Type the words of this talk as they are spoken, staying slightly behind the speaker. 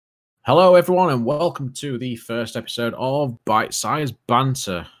Hello, everyone, and welcome to the first episode of Bite Size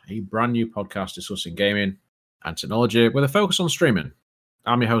Banter, a brand new podcast discussing gaming and technology with a focus on streaming.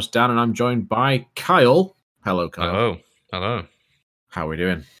 I'm your host, Dan, and I'm joined by Kyle. Hello, Kyle. Hello. How are we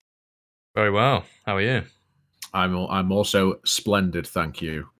doing? Very well. How are you? I'm also splendid, thank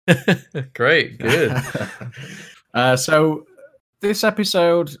you. Great, good. So this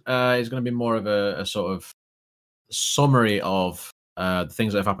episode is going to be more of a sort of summary of the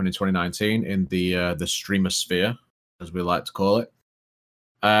things that have happened in 2019 in the streamer sphere, as we like to call it.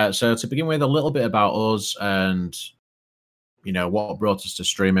 So to begin with, a little bit about us and what brought us to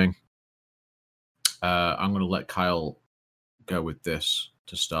streaming. I'm going to let Kyle go with this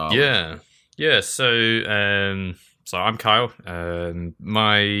to start. Yeah. So I'm Kyle.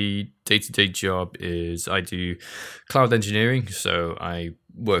 My day-to-day job is I do cloud engineering. So I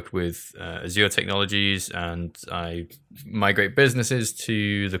work with Azure Technologies, and I migrate businesses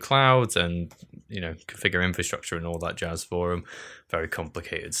to the cloud, and configure infrastructure and all that jazz for them. Very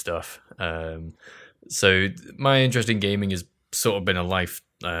complicated stuff. So my interest in gaming has sort of been a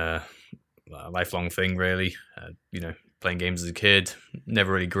lifelong thing, really. Playing games as a kid,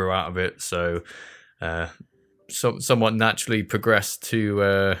 never really grew out of it, so somewhat naturally progressed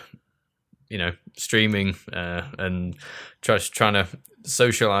to streaming and trying to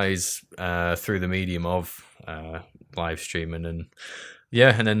socialize through the medium of live streaming, and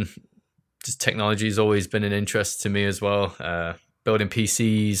then just technology has always been an interest to me as well. Building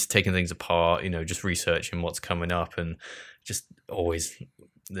PCs, taking things apart, just researching what's coming up, and just always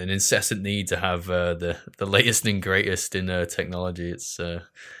an incessant need to have the latest and greatest in technology. It's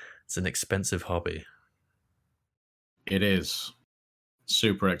an expensive hobby. It is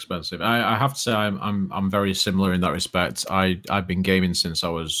super expensive. I have to say I'm very similar in that respect. I've been gaming since I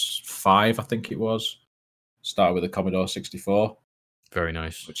was 5, I think it was. Started with a Commodore 64. Very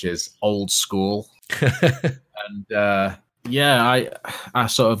nice. Which is old school. And I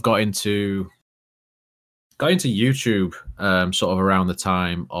sort of got into YouTube sort of around the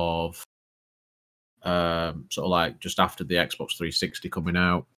time of sort of like just after the Xbox 360 coming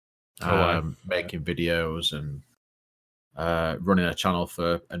out. Making videos and running a channel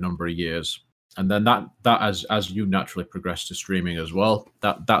for a number of years. And then that as you naturally progress to streaming as well,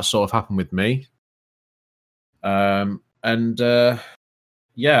 that sort of happened with me. I've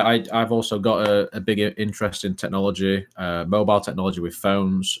also got a big interest in technology, mobile technology with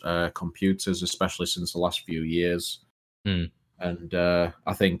phones, computers, especially since the last few years. And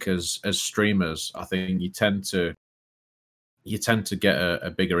I think as streamers, I think you tend to get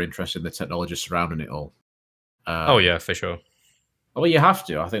a bigger interest in the technology surrounding it all. For sure. Well, you have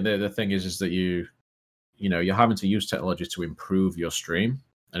to. I think the thing is that you're having to use technology to improve your stream,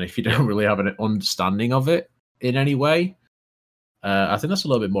 and if you don't really have an understanding of it in any way, I think that's a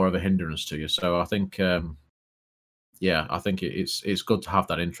little bit more of a hindrance to you. So I think, I think it's good to have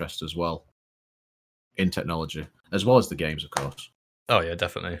that interest as well in technology, as well as the games, of course. Oh yeah,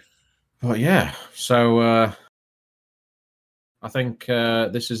 definitely. But yeah, so I think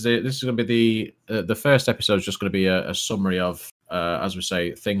this is going to be the first episode. Is just going to be a summary of, as we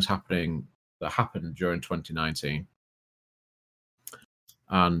say, things that happened during 2019,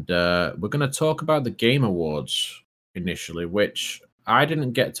 and we're going to talk about the Game Awards initially, which I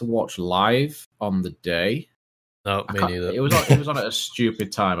didn't get to watch live on the day. No, me neither. It was on at a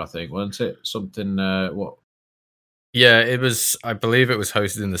stupid time, I think, wasn't it? Something what? Yeah, it was. I believe it was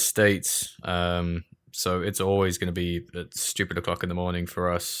hosted in the States. So it's always going to be at stupid o'clock in the morning for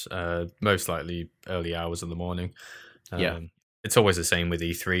us. Most likely early hours of the morning. It's always the same with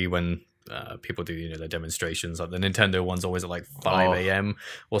E3 when people do their demonstrations. Like the Nintendo one's always at like 5 a.m.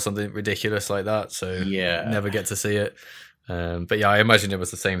 or something ridiculous like that. So never get to see it. But yeah, I imagine it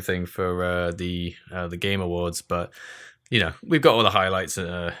was the same thing for the Game Awards. But we've got all the highlights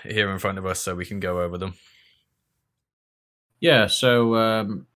here in front of us, so we can go over them. Yeah.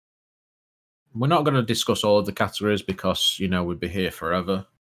 So we're not going to discuss all of the categories because we'd be here forever.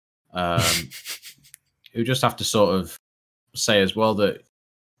 We just have to sort of say as well that,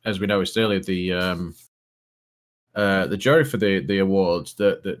 as we noticed earlier, the jury for the awards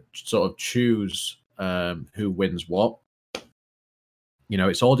that sort of choose who wins what.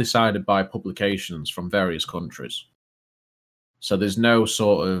 It's all decided by publications from various countries. So there's no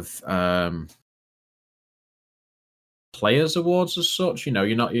sort of players awards as such.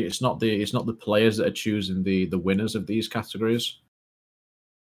 It's not the players that are choosing the winners of these categories,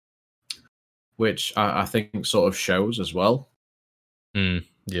 which I think sort of shows as well.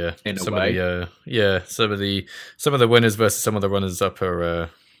 Yeah, in a way. Some of the winners versus some of the runners up are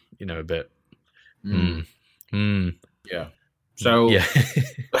a bit. Yeah. So Yeah.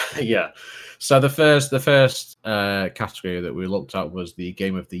 yeah. So the first category that we looked at was the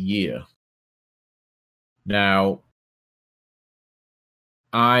game of the year. Now,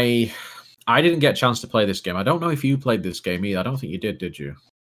 I didn't get a chance to play this game. I don't know if you played this game either. I don't think you did you?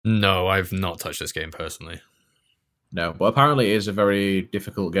 No, I've not touched this game personally. No, but apparently it is a very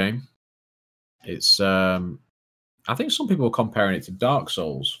difficult game. It's I think some people are comparing it to Dark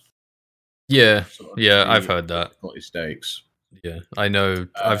Souls. Yeah, Sort of yeah, I've the heard that. difficulty stakes. Yeah, I know.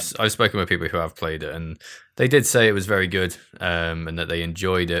 I've spoken with people who have played it, and they did say it was very good, and that they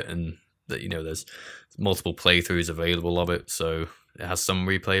enjoyed it, and that there's multiple playthroughs available of it, so it has some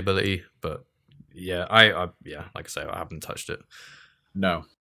replayability. But yeah, yeah, like I say, I haven't touched it. No,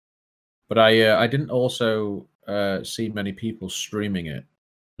 but I didn't also see many people streaming it.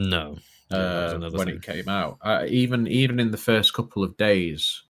 No, yeah, that was another when thing. it came out. Even in the first couple of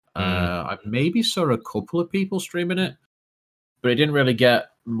days, I maybe saw a couple of people streaming it, but it didn't really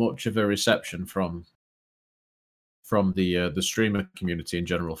get much of a reception from the streamer community in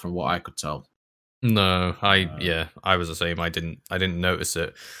general, from what I could tell. No, I was the same. I didn't notice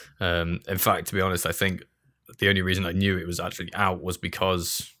it. In fact, to be honest, I think the only reason I knew it was actually out was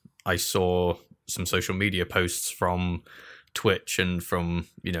because I saw some social media posts from Twitch and from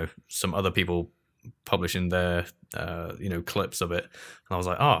some other people publishing their clips of it, and I was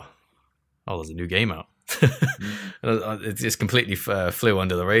like, oh, there's a new game out. It just completely flew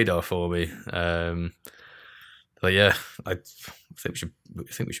under the radar for me. But yeah, I think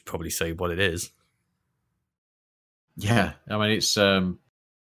we should probably say what it is. Yeah, I mean it's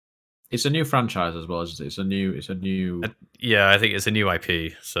a new franchise as well. It's a new. Yeah, I think it's a new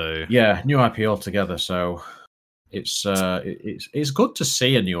IP. So yeah, new IP altogether. So it's good to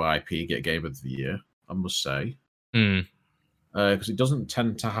see a new IP get Game of the Year, I must say, because it doesn't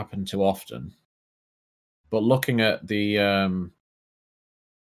tend to happen too often. But looking at the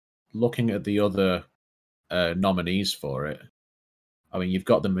other nominees for it, I mean, you've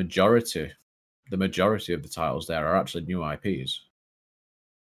got the majority of the titles there are actually new IPs.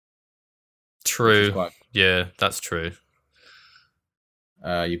 True. Yeah, that's true.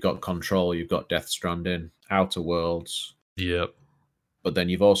 You've got Control, you've got Death Stranding, Outer Worlds. Yep. But then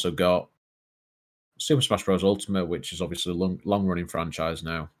you've also got Super Smash Bros. Ultimate, which is obviously a long-running franchise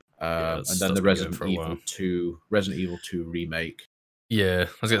now. And then the Resident Evil 2 remake. Yeah,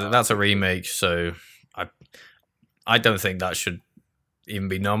 I was gonna say, that's a remake, so I don't think that should even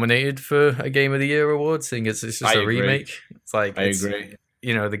be nominated for a Game of the Year award, seeing it's just a remake. It's like I agree.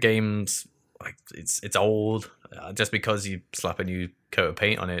 The game's like it's old. Just because you slap a new coat of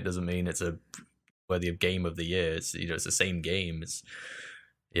paint on it doesn't mean it's a worthy of Game of the Year. It's it's the same game.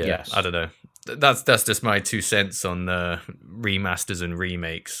 Yes. I don't know. That's just my 2 cents on remasters and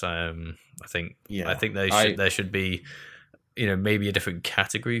remakes. I think there should be maybe a different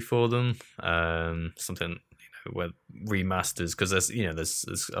category for them. Something where remasters, because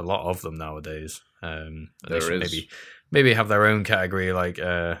there's a lot of them nowadays. They should maybe have their own category, like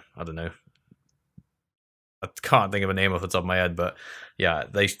I don't know. I can't think of a name off the top of my head, but yeah,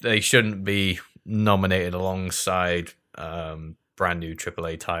 they shouldn't be nominated alongside brand new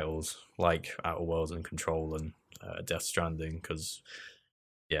AAA titles like Outer Worlds and Control and Death Stranding, because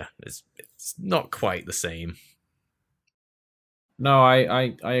yeah, it's not quite the same. No,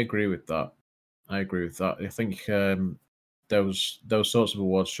 I agree with that. I think those sorts of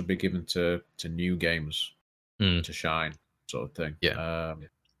awards should be given to new games to shine, sort of thing. Yeah.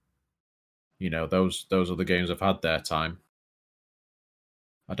 Those are the games have had their time.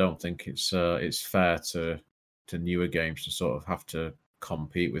 I don't think it's fair to newer games to sort of have to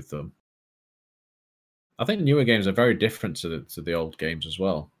compete with them. I think newer games are very different to the old games as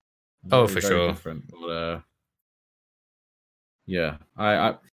well. For sure. Different, but yeah,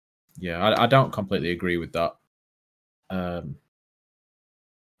 I don't completely agree with that.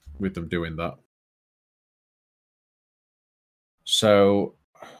 With them doing that. So,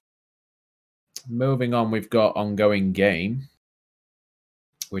 moving on, we've got ongoing game,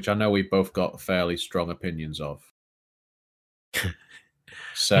 which I know we've both got fairly strong opinions of.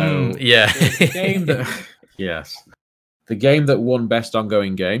 So, yeah, the game that the game that won best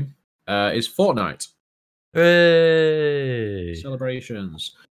ongoing game is Fortnite. Hey!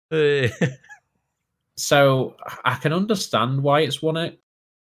 Celebrations. Hey. So I can understand why it's won it.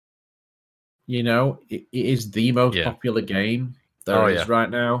 It is the most popular game there is right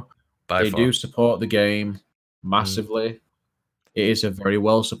now. They do support the game massively. It is a very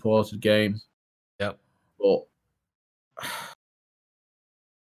well supported game. Yep. But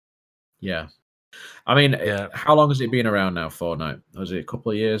yeah. I mean, how long has it been around now, Fortnite? Was it a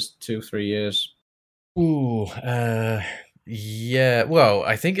couple of years, 2-3 years? Ooh, Yeah, well,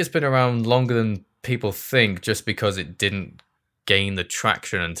 I think it's been around longer than people think, just because it didn't gain the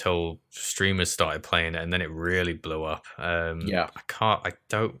traction until streamers started playing it, and then it really blew up. Yeah.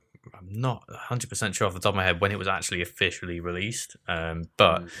 I'm not 100% sure off the top of my head when it was actually officially released. But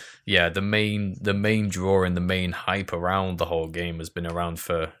Mm. yeah, the main draw and the main hype around the whole game has been around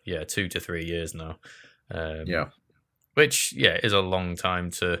for 2 to 3 years now. Yeah. Which is a long time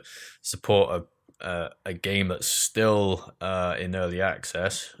to support a game that's still in early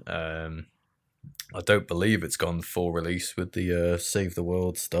access. I don't believe it's gone full release with the Save the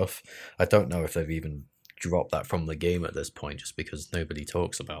World stuff. I don't know if they've even dropped that from the game at this point, just because nobody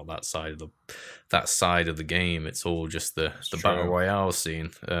talks about that side of the game. It's all just the It's battle true. royale scene.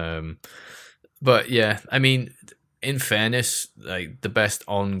 But yeah, I mean, in fairness, like the best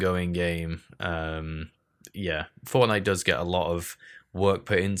ongoing game, Fortnite does get a lot of work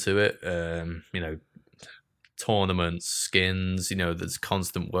put into it. Tournaments, skins, there's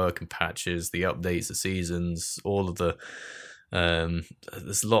constant work and patches, the updates, the seasons, all of the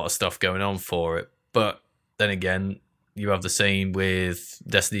there's a lot of stuff going on for it. But then again, you have the same with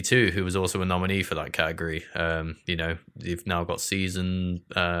Destiny 2, who was also a nominee for that category. You've now got season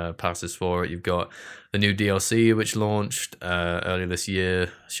passes for it. You've got the new DLC which launched earlier this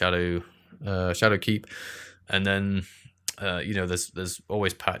year, Shadowkeep, and then there's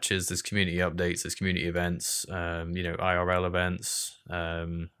always patches, there's community updates, there's community events, IRL events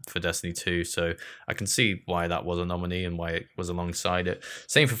for Destiny 2. So I can see why that was a nominee and why it was alongside it.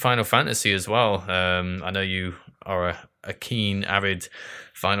 Same for Final Fantasy as well. I know you are a keen, avid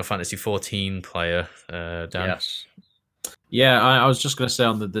Final Fantasy 14 player, Dan. Yes. Yeah, I was just going to say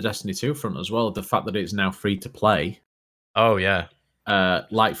on the Destiny 2 front as well, the fact that it's now free to play, Oh, yeah.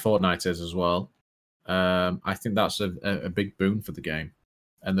 like Fortnite is as well. I think that's a big boon for the game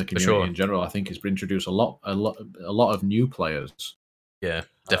and the community sure. in general. I think it's introduced a lot of new players. Yeah,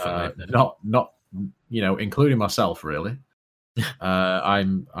 definitely. Not including myself really.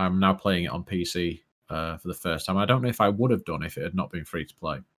 I'm now playing it on PC for the first time. I don't know if I would have done if it had not been free to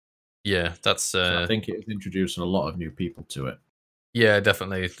play. Yeah, that's. So I think it's introducing a lot of new people to it. Yeah,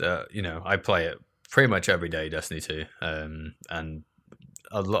 definitely. I play it pretty much every day, Destiny 2, and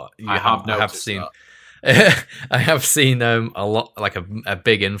a lot. I have seen. that. I have seen a lot, like a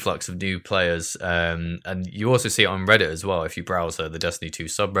big influx of new players, and you also see it on Reddit as well. If you browse the Destiny 2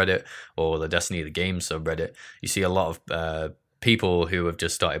 subreddit or the Destiny the game subreddit, you see a lot of people who have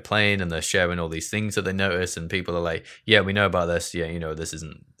just started playing and they're sharing all these things that they notice, and people are like, "Yeah, we know about this. Yeah, this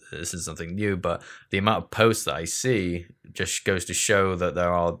is something new." But the amount of posts that I see just goes to show that there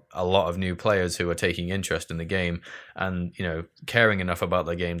are a lot of new players who are taking interest in the game and caring enough about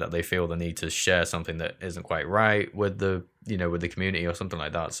the game that they feel the need to share something that isn't quite right with the community or something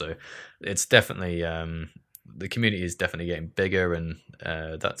like that. So it's definitely the community is definitely getting bigger, and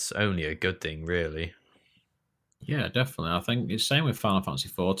that's only a good thing, really. Yeah, definitely. I think it's same with Final Fantasy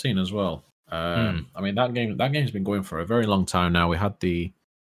 14 as well. I mean that game's been going for a very long time now. We had the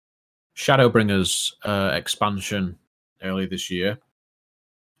Shadowbringers expansion early this year,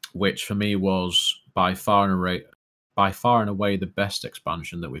 which for me was by far and away the best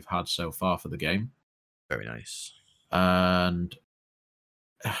expansion that we've had so far for the game. Very nice. And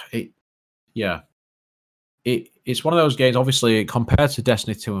it, yeah, it's one of those games. Obviously, compared to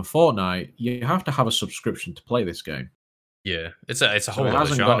Destiny 2 and Fortnite, you have to have a subscription to play this game. Yeah, it's a So whole it other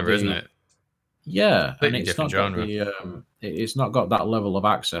hasn't got genre, isn't the it? yeah, and Completely it's different not got genre. it's not got that level of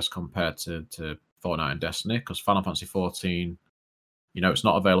access compared to Fortnite and Destiny because Final Fantasy 14. It's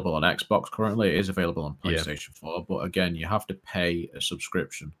not available on Xbox currently. It is available on Yeah, PlayStation 4, but again, you have to pay a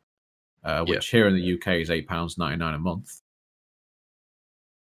subscription, yeah, which here in the UK is £8.99 a month,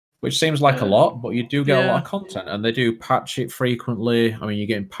 which seems like a uh, lot, but you do get a lot yeah, of content, and they do patch it frequently. I mean, you're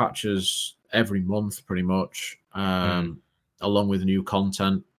getting patches every month, pretty much, mm, along with new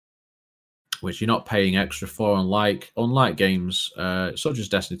content, which you're not paying extra for. Unlike games such as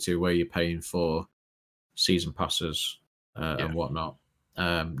Destiny 2, where you're paying for season passes yeah, and whatnot.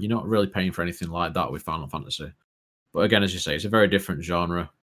 You're not really paying for anything like that with Final Fantasy. But again, as you say, it's a very different genre.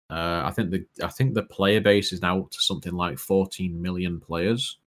 I think the player base is now up to something like 14 million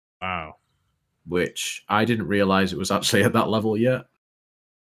players, wow, which I didn't realize it was actually at that level yet.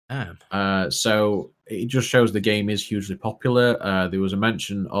 damn, So it just shows the game is hugely popular. There was a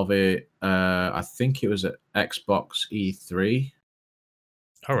mention of it. I think it was at Xbox E3.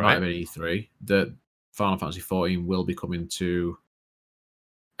 all It might right, have been E3 that Final Fantasy 14 will be coming to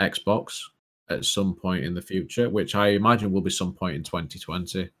Xbox at some point in the future, which I imagine will be some point in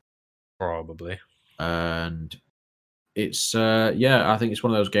 2020. probably, And it's I think it's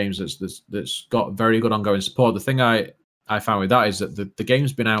one of those games that's got very good ongoing support. The thing I found with that is that the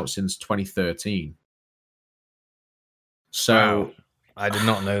game's been out since 2013. So Wow. I did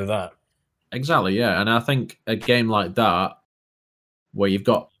not know that. Exactly, yeah. And I think a game like that, where you've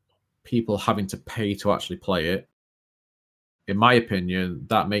got people having to pay to actually play it, in my opinion,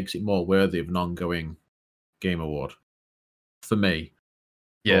 that makes it more worthy of an ongoing game award for me.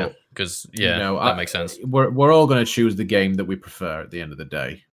 Yeah, But, because that makes sense. We're all going to choose the game that we prefer at the end of the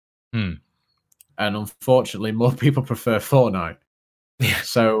day. Hmm. And unfortunately, more people prefer Fortnite. Yeah,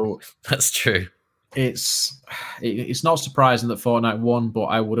 so that's true. It's not surprising that Fortnite won, but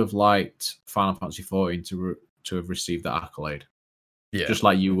I would have liked Final Fantasy XIV to have received that accolade. Yeah, Just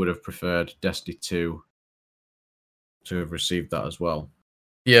like you would have preferred Destiny 2 to have received that as well.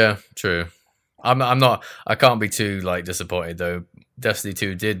 Yeah, true. I'm not. I can't be too disappointed though. Destiny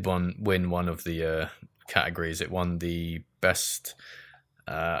 2 did win one of the categories. It won the best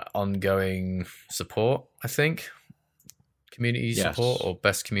ongoing support, I think. Community support or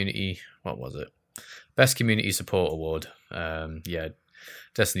best community. What was it? Best community support award. Yeah,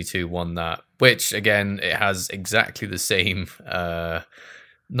 Destiny 2 won that. Which again, it has exactly the same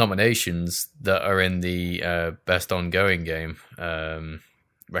nominations that are in the best ongoing game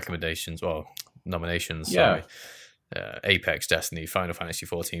recommendations. Well, nominations. Yeah. Sorry. Apex, Destiny, Final Fantasy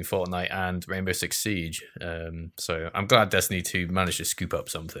XIV, Fortnite, and Rainbow Six Siege. So I'm glad Destiny 2 managed to scoop up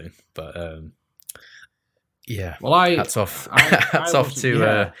something. But yeah, well, hats off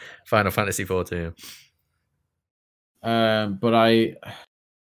to Final Fantasy XIV. But I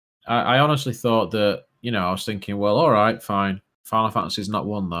honestly thought that I was thinking, well, all right, fine. Final Fantasy's not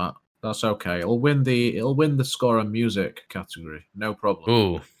won that. That's okay. It'll win the score and music category, no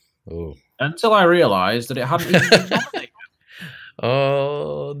problem. Ooh. Until I realised that it hadn't even been nominated.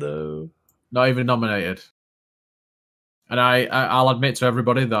 Oh no! Not even nominated. And I'll admit to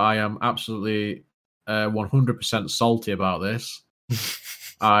everybody that I am absolutely 100% salty about this.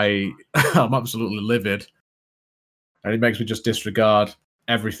 I'm absolutely livid, and it makes me just disregard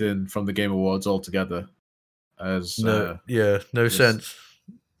everything from the Game Awards altogether. No sense.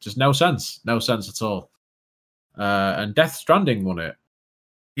 Just no sense at all. And Death Stranding won it.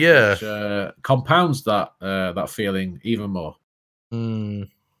 Yeah, which compounds that feeling even more. Mm.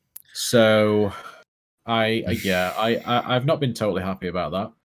 So, I've not been totally happy about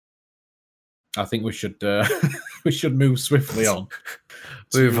that. I think we should move swiftly on.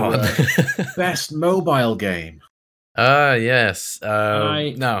 Move on. Best mobile game. Yes.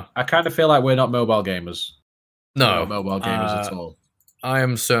 No, I kind of feel like we're not mobile gamers. No, we're not mobile gamers at all. I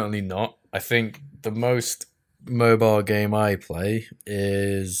am certainly not. I think the most mobile game I play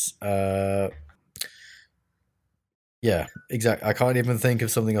is yeah, exactly. I can't even think of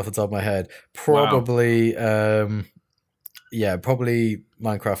something off the top of my head. Probably probably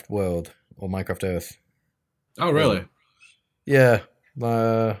Minecraft World or Minecraft Earth. Oh, really? Yeah.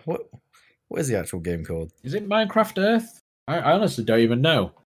 What is the actual game called? Is it Minecraft Earth? I honestly don't even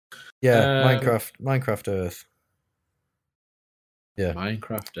know. Yeah, Minecraft Earth. Yeah.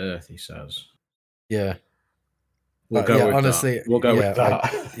 Minecraft Earth, he says. Yeah. We'll go with honestly, that. We'll go with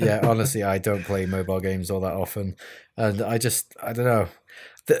that. Honestly, I don't play mobile games all that often. And I don't know.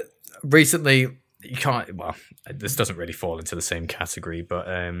 Recently, you can't. Well, this doesn't really fall into the same category, but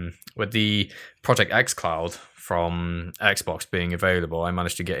with the Project X Cloud from Xbox being available, I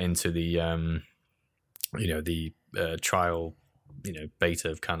managed to get into the trial,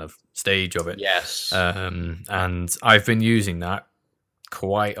 beta kind of stage of it. Yes. And I've been using that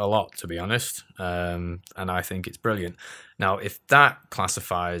quite a lot, to be honest, and I think it's brilliant. Now, if that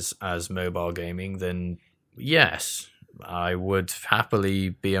classifies as mobile gaming, then yes, I would happily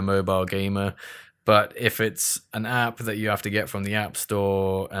be a mobile gamer. But if it's an app that you have to get from the App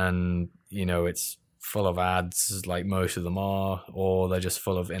Store and it's full of ads like most of them are, or they're just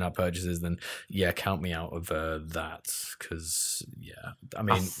full of in-app purchases, then yeah, count me out of that. Because I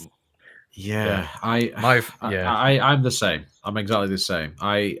mean. I'm the same. I'm exactly the same.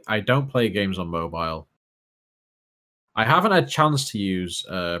 I don't play games on mobile. I haven't had a chance to use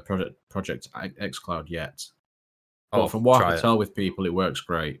Project X Cloud yet. But from what I can tell with people, it works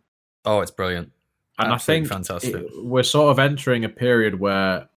great. Oh, it's brilliant. And absolutely, I think fantastic. We're sort of entering a period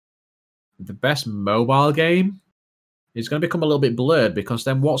where the best mobile game is going to become a little bit blurred, because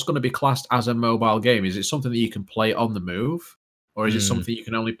then what's going to be classed as a mobile game? Is it something that you can play on the move? Or is it something you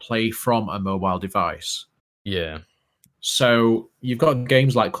can only play from a mobile device? Yeah. So you've got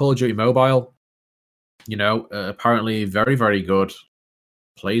games like Call of Duty Mobile, apparently very, very good,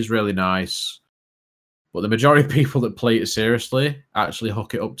 plays really nice. But the majority of people that play it seriously actually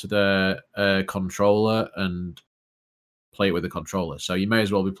hook it up to their controller and play it with the controller. So you may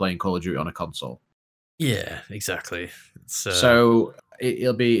as well be playing Call of Duty on a console. Yeah, exactly. So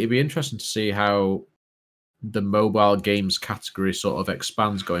it'll be interesting to see how the mobile games category sort of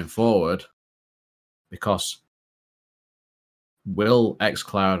expands going forward, because will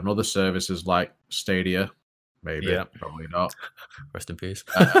xCloud and other services like Stadia, maybe, yeah. probably not, Rest in peace.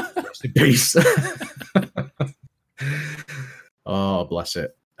 rest in peace. Oh, bless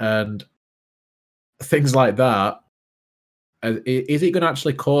it. And things like that, is it going to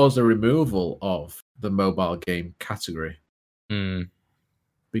actually cause the removal of the mobile game category? Hmm.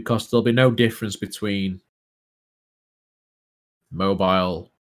 Because there'll be no difference between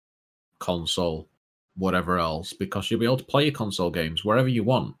mobile, console, whatever else, because you'll be able to play your console games wherever you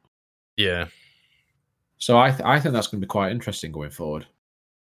want. Yeah. So I think that's going to be quite interesting going forward.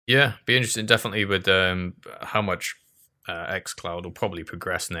 Yeah, be interesting. Definitely with how much xCloud will probably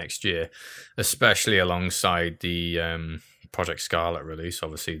progress next year, especially alongside the Project Scarlet release.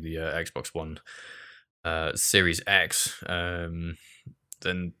 Obviously, the Xbox One Series X.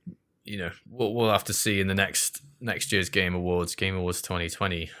 Then we'll have to see in the next year's Game Awards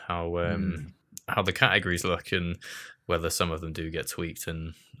 2020, how the categories look and whether some of them do get tweaked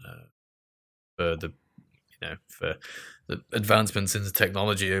and for the for the advancements in the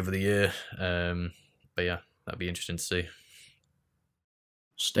technology over the year. But yeah, that'd be interesting to see.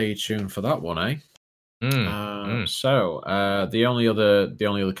 Stay tuned for that one, eh? Mm. So the only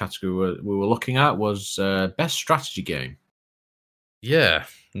other category we were looking at was best strategy game. Yeah.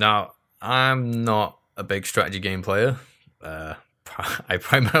 Now, I'm not a big strategy game player. I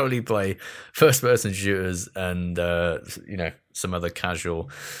primarily play first-person shooters and some other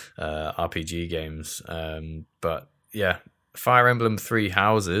casual RPG games. But yeah, Fire Emblem Three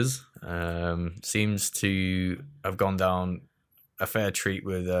Houses seems to have gone down a fair treat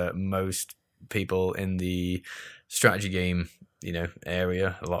with most people in the strategy game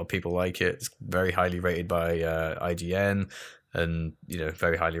area. A lot of people like it. It's very highly rated by IGN and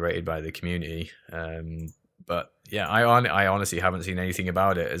very highly rated by the community. But yeah, I honestly haven't seen anything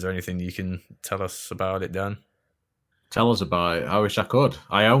about it. Is there anything you can tell us about it, Dan? Tell us about it. I wish I could.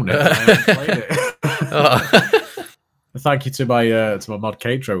 I own it. I haven't played it. Oh. Thank you to my mod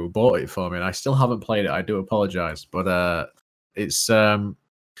Catro who bought it for me, and I still haven't played it. I do apologize, but it's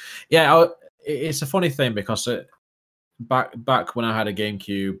it's a funny thing because back when I had a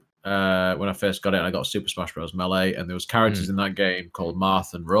GameCube, when I first got it, I got Super Smash Bros. Melee, and there was characters in that game called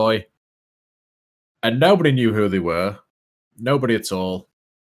Marth and Roy, and nobody knew who they were, nobody at all.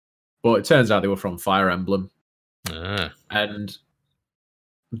 But it turns out they were from Fire Emblem, and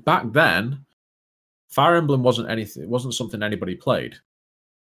back then, Fire Emblem wasn't anything. It wasn't something anybody played.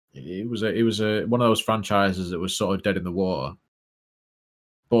 It was one of those franchises that was sort of dead in the water.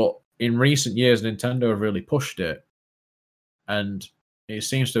 But in recent years, Nintendo have really pushed it, and it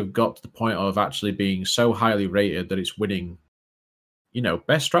seems to have got to the point of actually being so highly rated that it's winning,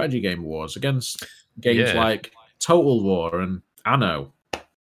 best strategy game awards against games like Total War and Anno.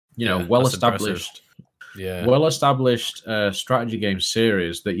 Well-established, well-established strategy game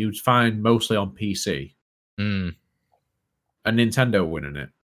series that you'd find mostly on PC. And Nintendo winning it.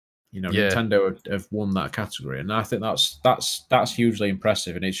 Nintendo have won that category, and I think that's hugely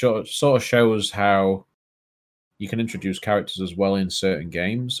impressive, and it sort of shows how you can introduce characters as well in certain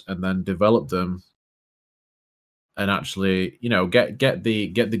games and then develop them and actually get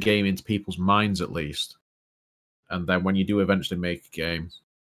the game into people's minds at least, and then when you do eventually make a game,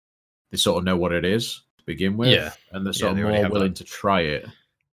 they sort of know what it is to begin with, and they're sort of more willing to try it.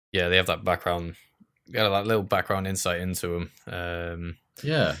 Yeah, they have that background, that little background insight into them.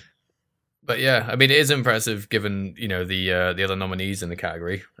 But yeah, I mean, it is impressive given the other nominees in the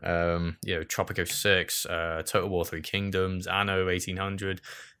category. Tropico 6, Total War 3 Kingdoms, Anno 1800.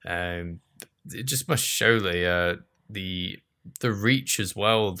 It just must show the reach as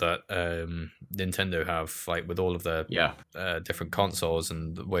well that Nintendo have, like with all of their different consoles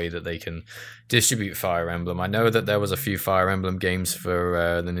and the way that they can distribute Fire Emblem. I know that there was a few Fire Emblem games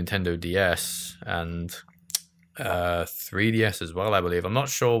for the Nintendo DS and 3DS as well, I believe. I'm not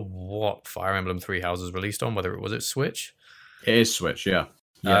sure what Fire Emblem Three Houses released on, whether was it Switch? It is Switch, yeah.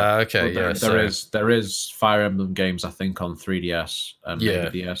 Okay, well, there is Fire Emblem games, I think, on 3DS and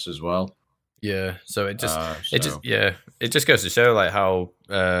maybe DS as well. Yeah, so it just goes to show like how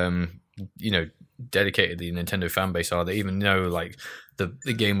dedicated the Nintendo fan base are. They even know like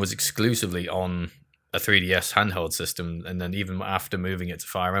the game was exclusively on a 3DS handheld system, and then even after moving it to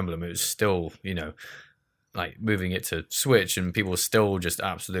Fire Emblem, it was still like moving it to Switch, and people still just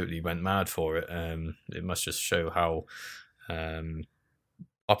absolutely went mad for it. It must just show how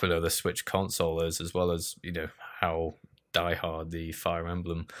popular the Switch console is, as well as how diehard the Fire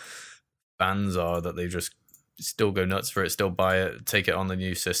Emblem fans are that they just still go nuts for it, still buy it, take it on the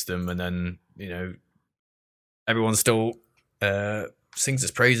new system, and then everyone still sings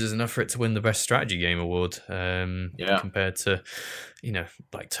its praises enough for it to win the best strategy game award. Compared to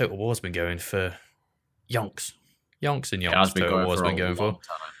like Total War's been going for yonks and yonks. Total War's been going for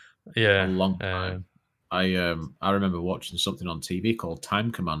a long time. I remember watching something on TV called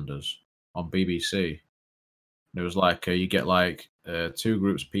Time Commanders on BBC. It was like you get like two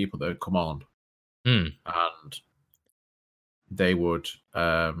groups of people that would come on, and they would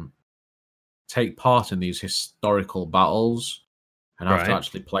take part in these historical battles and have to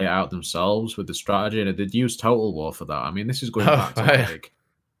actually play it out themselves with the strategy. And they'd use Total War for that. I mean, this is going back to like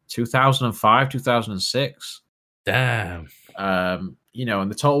 2005, 2006. Damn. And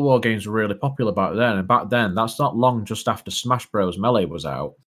the Total War games were really popular back then. And back then, that's not long just after Smash Bros. Melee was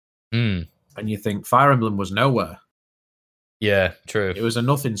out. And you think Fire Emblem was nowhere. Yeah, true. It was a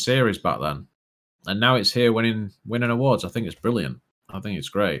nothing series back then. And now it's here winning awards. I think it's brilliant. I think it's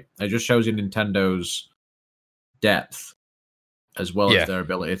great. It just shows you Nintendo's depth as well as their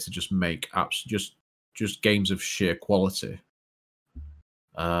ability to just make apps, just games of sheer quality.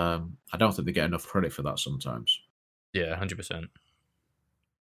 I don't think they get enough credit for that sometimes. Yeah, 100%.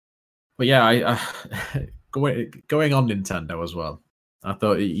 But yeah, I going on Nintendo as well. I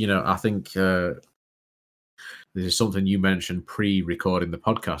thought, I think this is something you mentioned pre-recording the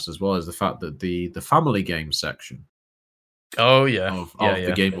podcast as well, as the fact that the family game section of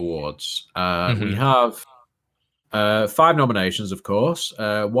the Game Awards, we have 5 nominations, of course,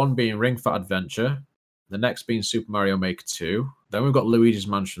 one being Ring Fit Adventure, the next being Super Mario Maker 2, then we've got Luigi's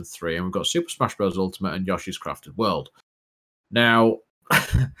Mansion 3, and we've got Super Smash Bros. Ultimate and Yoshi's Crafted World. Now,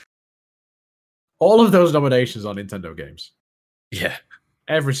 all of those nominations are Nintendo games. Yeah.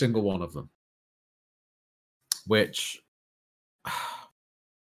 Every single one of them. Which,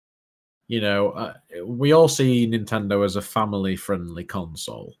 we all see Nintendo as a family-friendly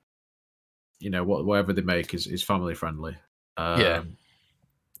console. Whatever they make is family-friendly. I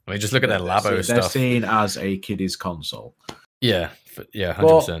mean, just look at their Labo stuff. They're seen as a kiddies console. Yeah,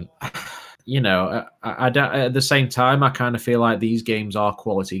 100%. But, I at the same time, I kind of feel like these games are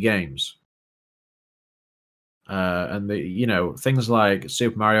quality games. And things like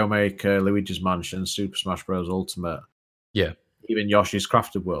Super Mario Maker, Luigi's Mansion, Super Smash Bros. Ultimate, even Yoshi's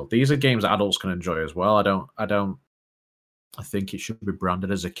Crafted World. These are games that adults can enjoy as well. I think it should be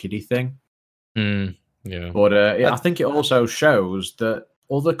branded as a kiddie thing. But I think it also shows that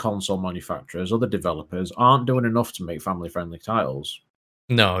other console manufacturers, other developers, aren't doing enough to make family-friendly titles.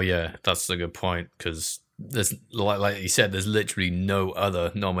 No, yeah, that's a good point, because there's, like you said, there's literally no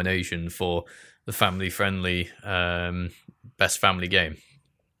other nomination for the family-friendly best family game.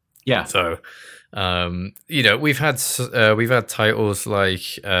 Yeah. So, we've had titles like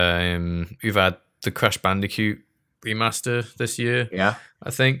we've had the Crash Bandicoot remaster this year. Yeah. I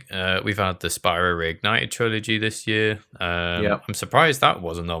think we've had the Spyro Reignited trilogy this year. I'm surprised that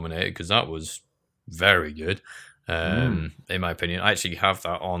wasn't nominated, because that was very good. In my opinion, I actually have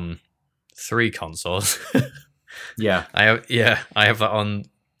that on 3 consoles. I have that on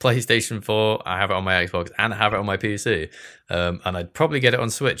PlayStation 4, I have it on my Xbox, and I have it on my PC. And I'd probably get it on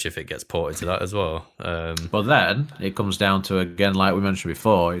Switch if it gets ported to that as well. But then it comes down to, again, like we mentioned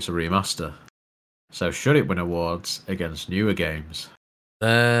before, it's a remaster. So should it win awards against newer games? See,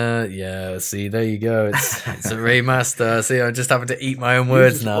 there you go. It's a remaster. See, I'm just having to eat my own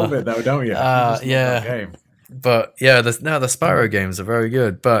words now. Love it though, don't you? Game. But yeah, the Spyro games are very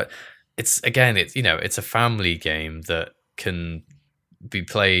good. But it's a family game that can be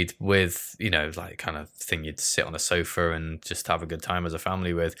played with, like kind of thing you'd sit on a sofa and just have a good time as a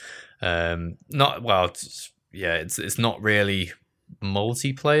family with. It's not really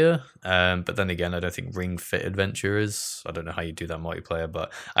multiplayer, but then again, I don't think Ring Fit Adventure is. I don't know how you do that multiplayer,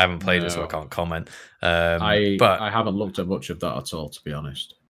 but I haven't played it, so I can't comment. I haven't looked at much of that at all, to be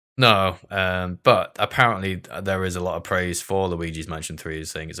honest. No, but apparently there is a lot of praise for Luigi's Mansion 3,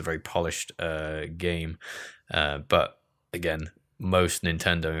 saying it's a very polished game. But again, most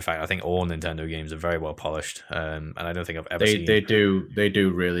Nintendo, in fact, I think all Nintendo games are very well polished. And I don't think I've ever seen. They do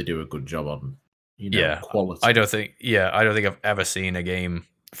really do a good job on quality. I don't think I've ever seen a game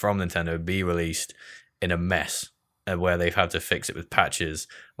from Nintendo be released in a mess where they've had to fix it with patches.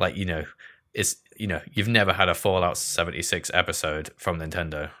 Like, you've never had a Fallout 76 episode from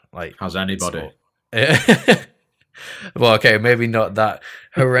Nintendo. Like, has anybody? Well, okay, maybe not that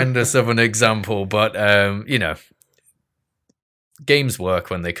horrendous of an example, but games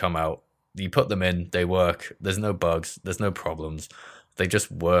work when they come out. You put them in, they work. There's no bugs, there's no problems. They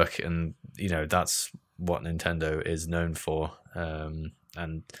just work, and that's what Nintendo is known for. And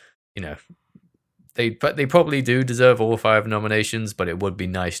you know, they probably do deserve all 5 nominations, but it would be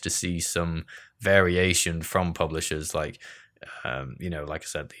nice to see some variation from publishers, like like I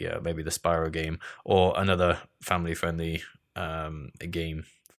said, the maybe the Spyro game or another family friendly game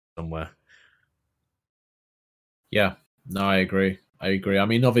somewhere. Yeah, no, I agree. I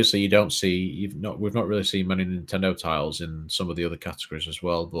mean, obviously, we've not really seen many Nintendo titles in some of the other categories as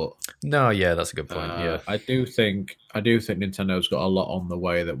well. But no, yeah, that's a good point. Yeah, I do think Nintendo's got a lot on the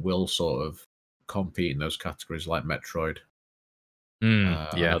way that will sort of compete in those categories, like Metroid. I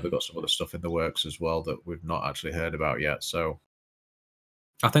yeah, know they've got some other stuff in the works as well that we've not actually heard about yet. So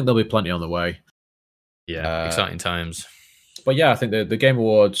I think there'll be plenty on the way. yeah, exciting times. But yeah, I think the Game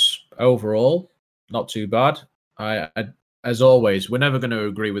Awards overall not too bad. I as always, we're never going to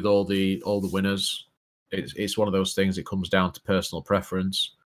agree with all the winners. It's one of those things. It comes down to personal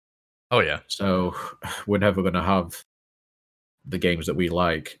preference. Oh yeah. So we're never going to have the games that we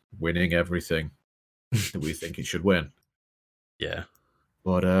like winning everything that we think it should win. Yeah.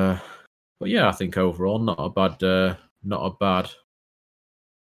 But yeah, I think overall not a bad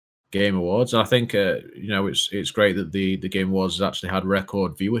Game Awards. I think it's great that the Game Awards has actually had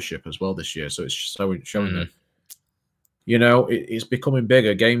record viewership as well this year. So it's showing that it's becoming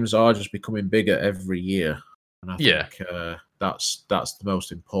bigger. Games are just becoming bigger every year, and I think that's the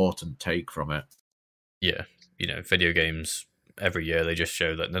most important take from it. Yeah, video games every year they just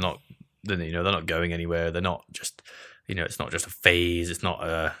show that they're not going anywhere. They're not just it's not just a phase. It's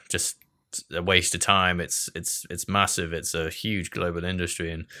not just a waste of time. It's massive. It's a huge global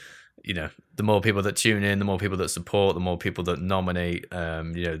industry, and the more people that tune in, the more people that support, the more people that nominate,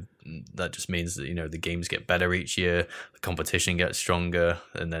 that just means that, the games get better each year, the competition gets stronger,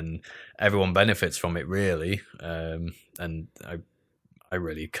 and then everyone benefits from it, really. And I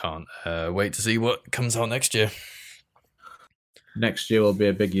really can't wait to see what comes out next year. Next year will be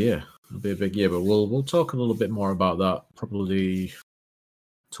a big year. It'll be a big year, but we'll talk a little bit more about that probably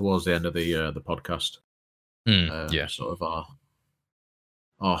towards the end of the podcast. Yeah. Sort of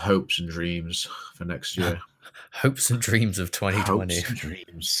our hopes and dreams for next year. Hopes and dreams of 2020. Hopes and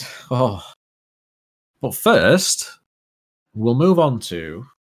dreams. Oh. But first, we'll move on to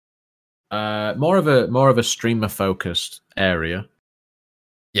more of a streamer focused area.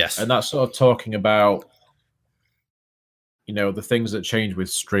 Yes. And that's sort of talking about the things that changed with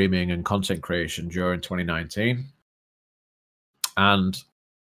streaming and content creation during 2019. And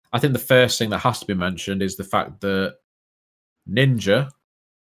I think the first thing that has to be mentioned is the fact that Ninja,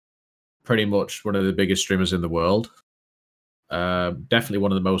 pretty much one of the biggest streamers in the world, definitely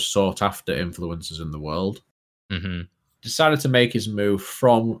one of the most sought after influencers in the world, decided to make his move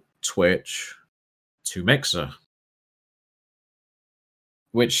from Twitch to Mixer,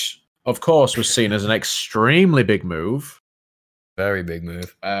 which of course was seen as an extremely big move. Very big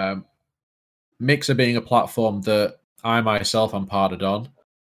move. Mixer being a platform that I myself am partnered on.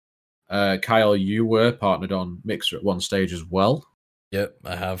 Kyle, you were partnered on Mixer at one stage as well. Yep,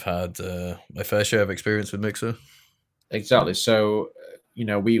 I have had my fair share of experience with Mixer. Exactly. So,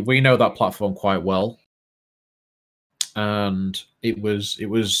 we know that platform quite well, and it was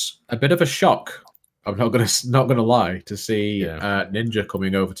a bit of a shock. I'm not gonna lie to see Ninja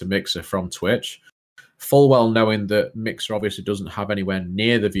coming over to Mixer from Twitch, full well knowing that Mixer obviously doesn't have anywhere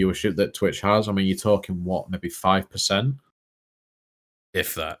near the viewership that Twitch has. I mean, you're talking maybe 5%,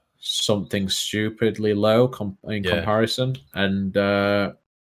 if that. Something stupidly low in comparison. And I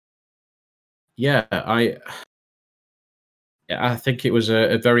think it was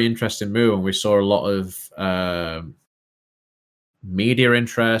a very interesting move, and we saw a lot of media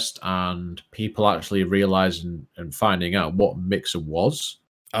interest and people actually realizing and finding out what Mixer was.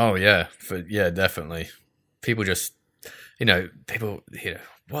 Oh yeah, definitely. People just,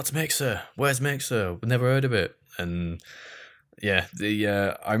 what's Mixer? Where's Mixer? We've never heard of it. And yeah,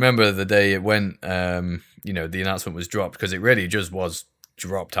 I remember the day it went. The announcement was dropped, because it really just was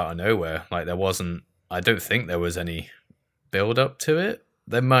dropped out of nowhere. Like I don't think there was any build up to it.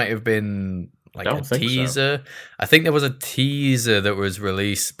 There might have been like a teaser. So. I think there was a teaser that was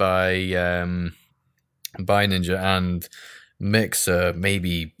released by Ninja and Mixer.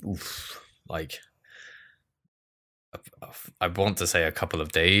 Maybe I want to say a couple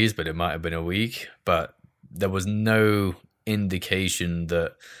of days, but it might have been a week. But there was no indication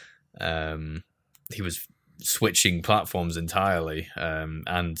that he was switching platforms entirely,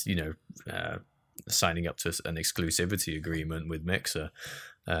 and signing up to an exclusivity agreement with Mixer.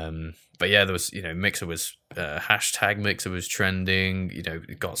 But yeah, there was Mixer was hashtag Mixer was trending.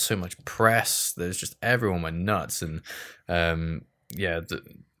 It got so much press. There's just everyone went nuts, and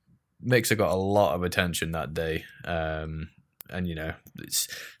Mixer got a lot of attention that day. and it's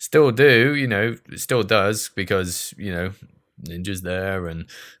still do, it still does, because Ninja's there, and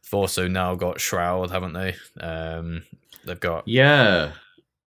they've also now got Shroud, haven't they? They've got Yeah,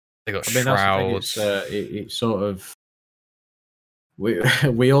 they got I mean that's the thing. Shroud. It sort of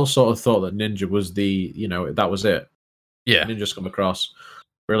we all sort of thought that Ninja was that was it. Yeah, Ninja's come across,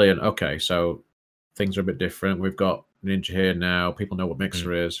 brilliant. Okay, so things are a bit different. We've got Ninja here now. People know what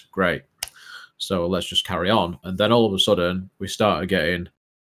Mixer is. Great. So let's just carry on. And then all of a sudden, we started getting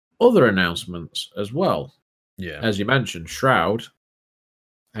other announcements as well. Yeah. As you mentioned, Shroud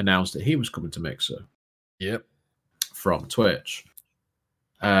announced that he was coming to Mixer. Yep. From Twitch.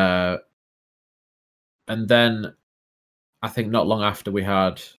 And then I think not long after we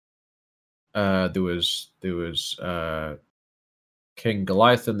had there was King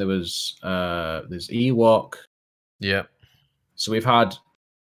Goliath, and there's Ewok. Yep. So we've had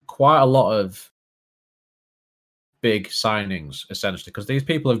quite a lot of big signings, essentially, because these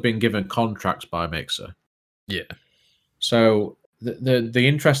people have been given contracts by Mixer. Yeah. So the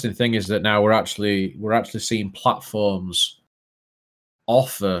interesting thing is that now we're actually seeing platforms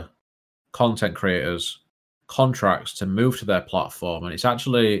offer content creators contracts to move to their platform, and it's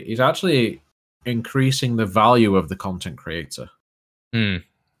actually increasing the value of the content creator,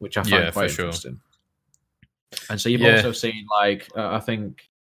 which I find quite interesting. And so you've also seen I think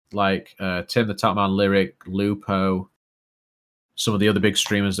Tim the Tatman, Lyric, Lupo, some of the other big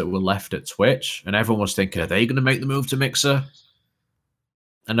streamers that were left at Twitch, and everyone was thinking, are they going to make the move to Mixer?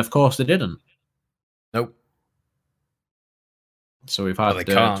 And of course they didn't. Nope. So we've had they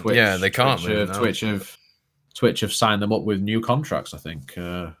can't. Twitch, yeah, they can't. Twitch have signed them up with new contracts, I think.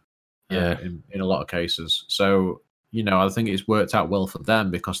 In a lot of cases. So I think it's worked out well for them,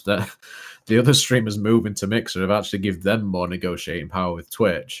 because the other streamers moving to Mixer have actually given them more negotiating power with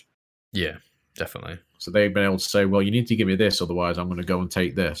Twitch. Yeah, definitely. So they've been able to say, well, you need to give me this, otherwise I'm going to go and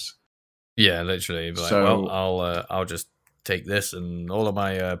take this. Yeah, literally. So, I'll just take this and all of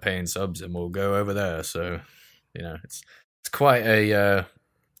my paying subs, and we'll go over there. So, it's quite a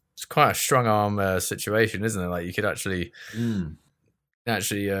strong arm situation, isn't it? Like, you could actually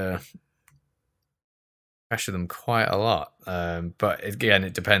pressure them quite a lot. But again,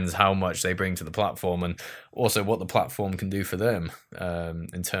 it depends how much they bring to the platform, and also what the platform can do for them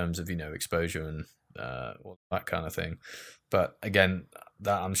in terms of exposure and that kind of thing. But again,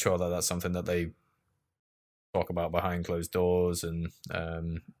 that I'm sure that's something that they talk about behind closed doors. And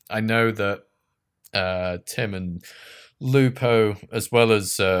I know that Tim and Lupo, as well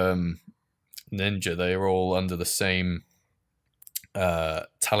as Ninja, they are all under the same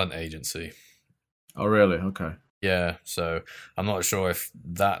talent agency. Oh, really? Okay. Yeah, so I'm not sure if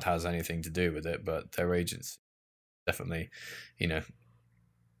that has anything to do with it, but their agents definitely,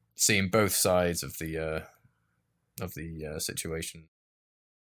 seeing both sides of the situation.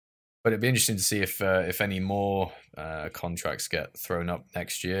 But it'd be interesting to see if any more contracts get thrown up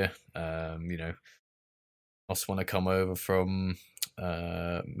next year. Also want to come over from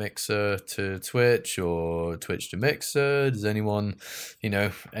Mixer to Twitch, or Twitch to Mixer? Does anyone,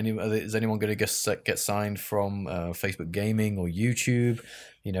 is anyone going to get signed from Facebook Gaming or YouTube?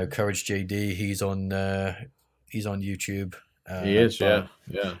 Courage JD, he's on YouTube. He is, yeah.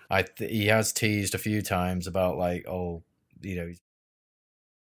 He has teased a few times about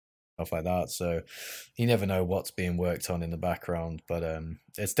stuff like that. So you never know what's being worked on in the background, but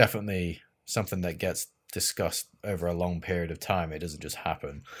it's definitely something that gets discussed over a long period of time. It doesn't just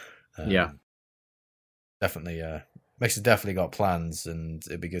happen. Definitely Mixer's definitely got plans, and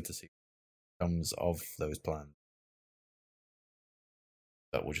it'd be good to see what comes of those plans,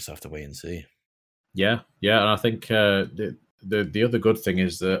 but we'll just have to wait and see. And I think the other good thing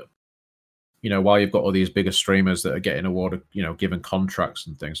is that while you've got all these bigger streamers that are getting awarded, given contracts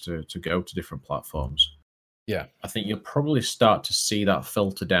and things to go to different platforms, I think you'll probably start to see that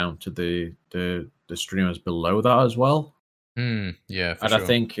filter down to the streamers below that as well. And sure. I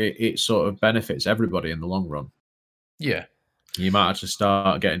think it sort of benefits everybody in the long run. Yeah. You might actually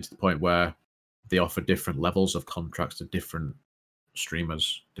start getting to the point where they offer different levels of contracts to different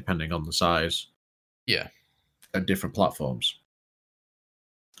streamers, depending on the size. Yeah. At different platforms.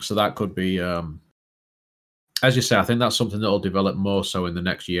 So that could be, as you say, I think that's something that will develop more so in the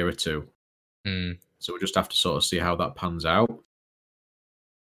next year or two. So we just have to sort of see how that pans out.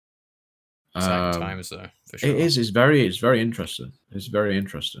 Exciting times, though, for sure. It is. It's very interesting. It's very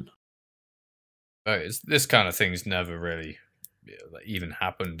interesting. This kind of thing's never really even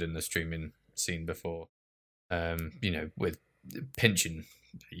happened in the streaming scene before. With pinching,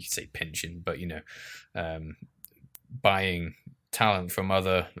 you say pinching, but buying talent from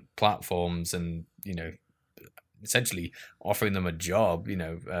other platforms and essentially offering them a job.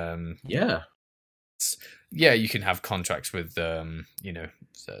 Yeah. Yeah, you can have contracts with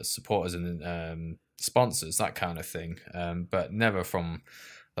supporters and sponsors, that kind of thing, but never from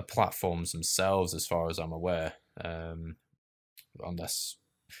the platforms themselves, as far as I'm aware. Unless,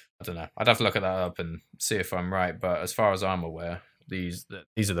 I don't know, I'd have to look at that up and see if I'm right. But as far as I'm aware, these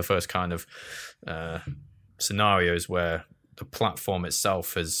are the first kind of scenarios where the platform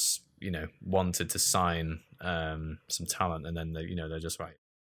itself has wanted to sign some talent, and then they're just right,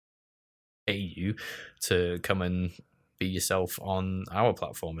 pay you to come and be yourself on our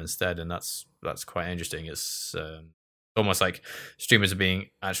platform instead. And that's quite interesting. It's almost like streamers are being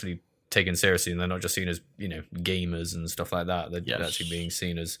actually taken seriously, and they're not just seen as gamers and stuff like that. They're actually being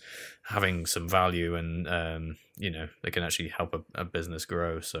seen as having some value, and they can actually help a business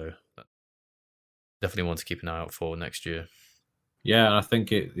grow. So definitely want to keep an eye out for next year. Yeah, and I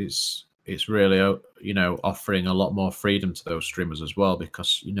think it's really offering a lot more freedom to those streamers as well,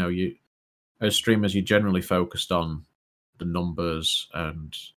 because you as streamers, you're generally focused on the numbers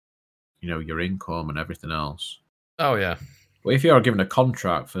and your income and everything else. Oh yeah. But if you are given a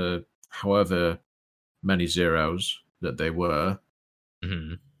contract for however many zeros that they were,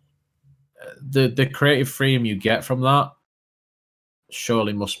 mm-hmm. the creative freedom you get from that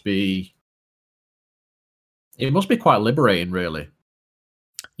surely must be quite liberating, really.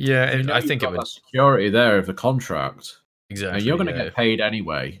 Yeah, I think it would. That security there of the contract. Exactly. And you're going to get paid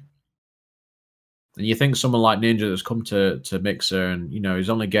anyway. And you think someone like Ninja that's come to Mixer, and he's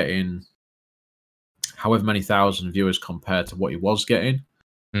only getting however many thousand viewers compared to what he was getting.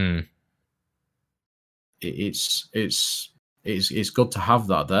 It's good to have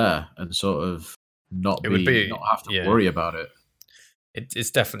that there and sort of not have to worry about it.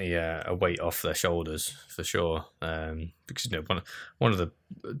 It's definitely a weight off their shoulders for sure. Because one of the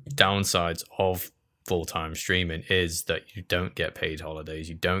downsides of full-time streaming is that you don't get paid holidays,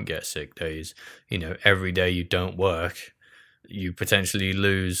 you don't get sick days. Every day you don't work, you potentially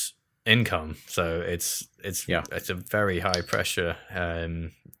lose income. So it's a very high pressure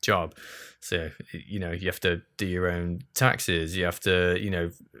job. So you have to do your own taxes, you have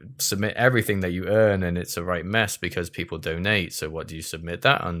to submit everything that you earn, and it's a right mess because people donate. So what do you submit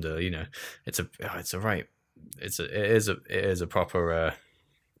that under? It is a proper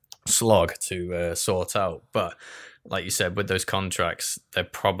slog to sort out. But like you said, with those contracts, they're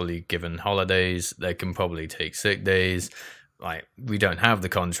probably given holidays, they can probably take sick days. Like, we don't have the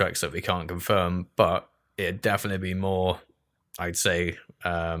contracts, so we can't confirm, but it'd definitely be more, I'd say,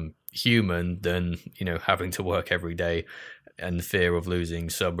 human than having to work every day and fear of losing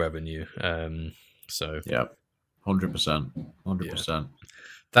sub revenue. So yeah, 100%.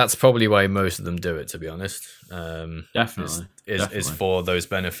 That's probably why most of them do it, to be honest. Definitely is for those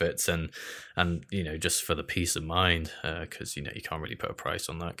benefits and just for the peace of mind, because you can't really put a price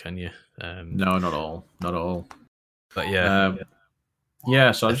on that, can you? No, not all. But yeah.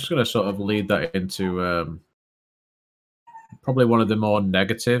 So I'm just going to sort of lead that into probably one of the more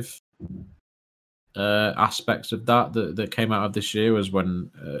negative aspects of that came out of this year was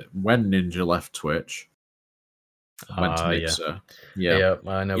when Ninja left Twitch. Went to Mixer. Yeah,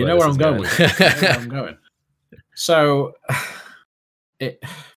 I know. You know where I'm going with it. You know where I'm going. So it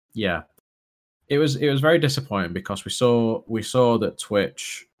was very disappointing because we saw that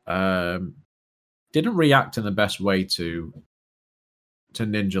Twitch didn't react in the best way to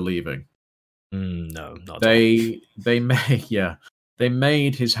Ninja leaving. No, not they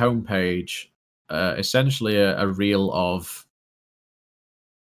made his homepage essentially a reel of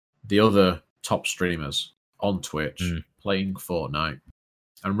the other top streamers on Twitch playing Fortnite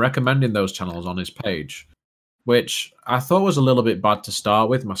and recommending those channels on his page, which I thought was a little bit bad to start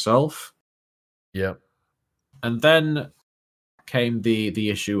with myself. Yeah. And then came the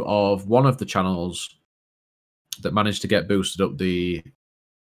issue of one of the channels that managed to get boosted up the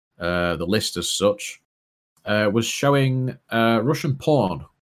list as such was showing Russian porn,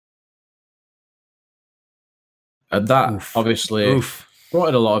 and that obviously brought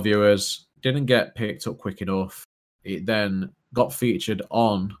in a lot of viewers. Didn't get picked up quick enough. It then got featured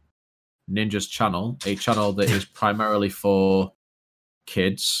on Ninja's channel, a channel that is primarily for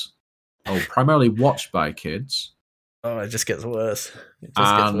kids, or primarily watched by kids. Oh, it just gets worse. It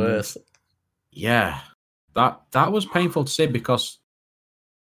just gets worse. Yeah, that was painful to see because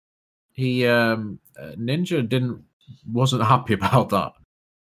he Ninja wasn't happy about that.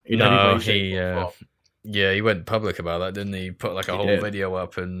 He went public about that, didn't he? He put like a whole video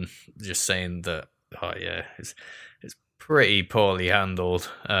up and just saying that it's pretty poorly handled.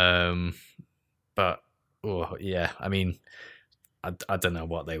 But I mean, I don't know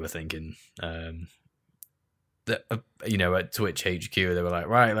what they were thinking. at Twitch HQ, they were like,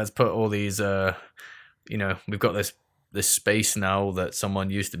 right, let's put all these, we've got this space now that someone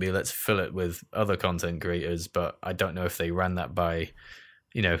used to be. Let's fill it with other content creators. But I don't know if they ran that by,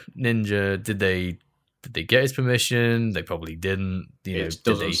 Ninja. Did they get his permission? They probably didn't. It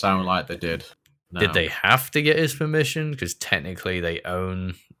doesn't sound like they did. No. Did they have to get his permission? Because technically they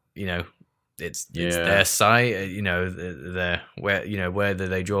own, it's their site. Where do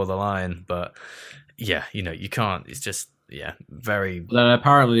they draw the line? But yeah, you can't. It's just very. But then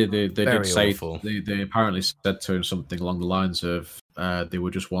apparently they did say awful. They apparently said to him something along the lines of they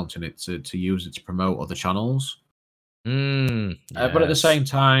were just wanting it to use it to promote other channels. Yes. But at the same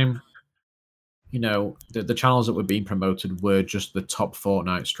time, the channels that were being promoted were just the top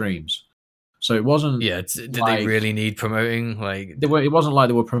Fortnite streams. So it wasn't. Yeah, did they really need promoting? Like it wasn't like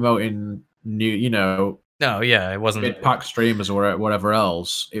they were promoting new, No, yeah, it wasn't mid-pack streamers or whatever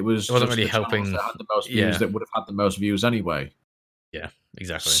else. It wasn't really helping. That had the most views that would have had the most views anyway. Yeah,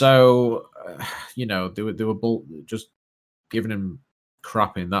 exactly. So, they were just giving him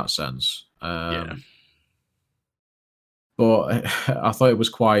crap in that sense. But I thought it was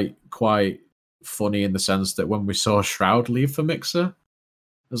quite funny in the sense that when we saw Shroud leave for Mixer,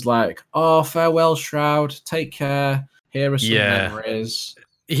 it was like, "Oh, farewell, Shroud. Take care. Here are some memories."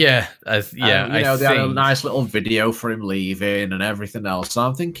 Yeah, they had a nice little video for him leaving and everything else. So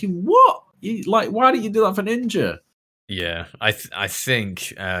I'm thinking, what? Why didn't you do that for Ninja? Yeah, I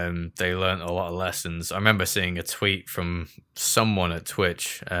think they learned a lot of lessons. I remember seeing a tweet from someone at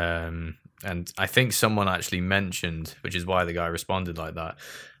Twitch, and I think someone actually mentioned, which is why the guy responded like that,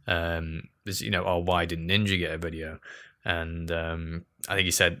 why didn't Ninja get a video? And I think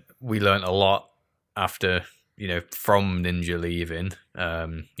he said, we learned a lot after, from Ninja leaving,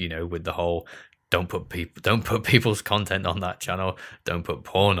 with the whole don't put people's content on that channel, don't put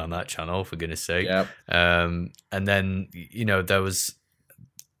porn on that channel, for goodness sake. Yep. And then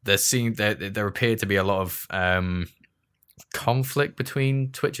there appeared to be a lot of conflict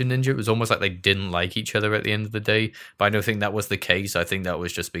between Twitch and Ninja. It was almost like they didn't like each other at the end of the day, but I don't think that was the case. I think that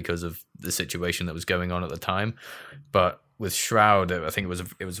was just because of the situation that was going on at the time. But with Shroud, I think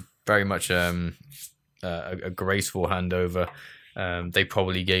it was very much a graceful handover. They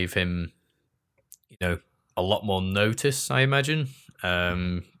probably gave him a lot more notice, I imagine,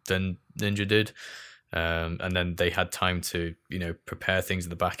 than Ninja did. And then they had time to, prepare things at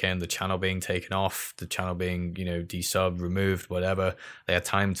the back end, the channel being taken off, the channel being, desubbed, removed, whatever. They had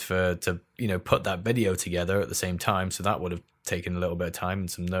time to put that video together at the same time. So that would have taken a little bit of time and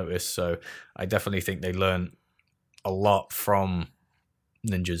some notice. So I definitely think they learned a lot from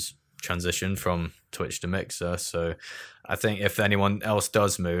Ninja's transition from Twitch to Mixer. So I think if anyone else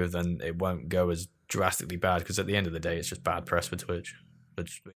does move, then it won't go as drastically bad, because at the end of the day, it's just bad press for Twitch,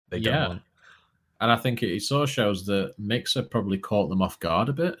 which they don't want. And I think it sort of shows that Mixer probably caught them off guard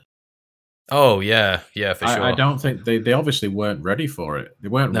a bit. Oh, yeah, for sure. I don't think they obviously weren't ready for it. They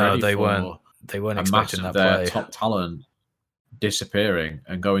weren't ready for they weren't expecting that play. Top talent disappearing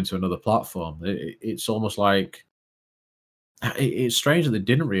and going to another platform. It's almost like it's strange that they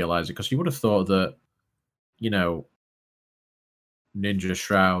didn't realize it, because you would have thought that, Ninja,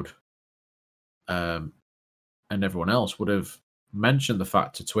 Shroud, and everyone else would have mentioned the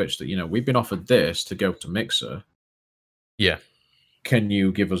fact to Twitch that, we've been offered this to go to Mixer. Yeah. Can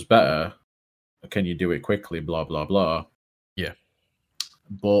you give us better? Can you do it quickly? Blah, blah, blah. Yeah.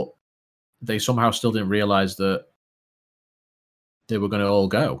 But they somehow still didn't realize that they were going to all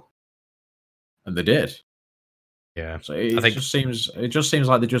go. And they did. Yeah. So it just seems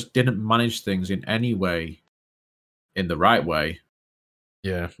like they just didn't manage things in any way in the right way.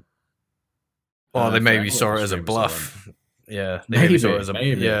 Yeah. Well, they maybe saw it as a bluff. Yeah, they maybe saw it as a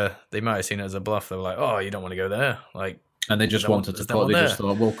maybe. Yeah, they might have seen it as a bluff. They were like, "Oh, you don't want to go there," and they just wanted to call. They just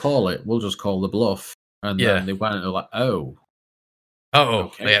thought, "We'll call it. We'll just call the bluff." And then they went and were like, "Oh,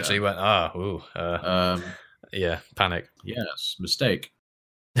 okay, they actually went, yeah, panic. Yes, mistake."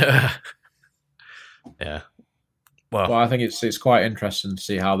 Yeah. Well, I think it's quite interesting to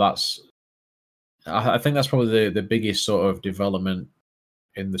see how that's. I think that's probably the biggest sort of development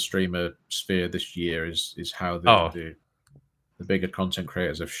in the streamer sphere this year is how the bigger content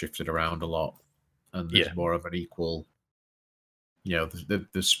creators have shifted around a lot, and there's more of an equal, the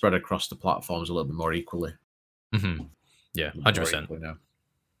spread across the platforms a little bit more equally. Mm-hmm. Yeah, 100%. Now.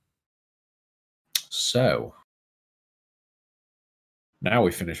 So now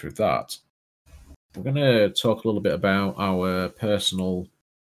we finish with that. We're going to talk a little bit about our personal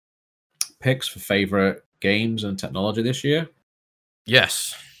picks for favorite games and technology this year.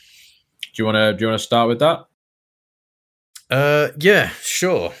 Yes. Do you want to start with that? Yeah,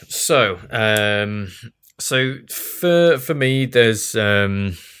 sure. So, So for me, there's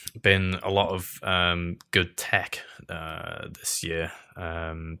been a lot of good tech this year.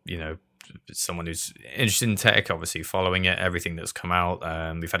 Someone who's interested in tech, obviously following it, everything that's come out.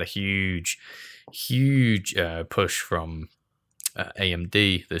 We've had a huge push from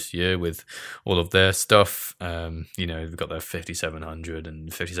AMD this year with all of their stuff. We've got their 5700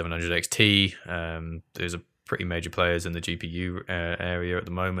 and 5700 XT. Those are pretty major players in the GPU area at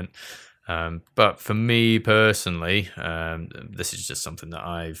the moment. But for me personally, this is just something that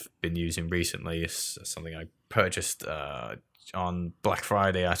I've been using recently. It's something I purchased on Black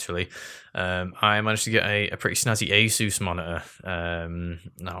Friday, actually. I managed to get a pretty snazzy Asus monitor.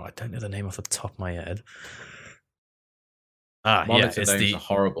 No, I don't know the name off the top of my head. Monitor names are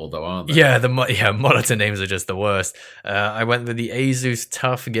horrible, though, aren't they? Yeah, monitor names are just the worst. I went with the Asus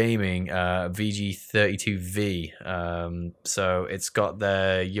TUF Gaming VG32V. So it's got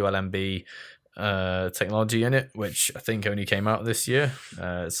their ULMB technology in it, which I think only came out this year.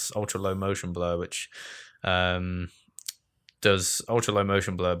 It's ultra low motion blur, which does ultra low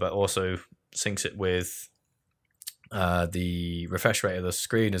motion blur, but also syncs it with the refresh rate of the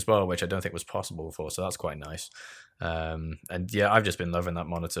screen as well, which I don't think was possible before. So that's quite nice. And yeah, I've just been loving that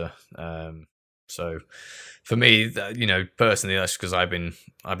monitor. So for me, personally, that's because I've been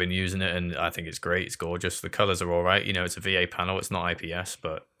using it, and I think it's great. It's gorgeous. The colors are all right. It's a VA panel. It's not IPS,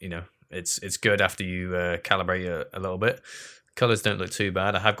 but it's good after you calibrate it a little bit. Colors don't look too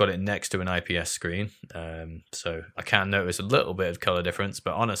bad. I have got it next to an IPS screen, so I can notice a little bit of color difference.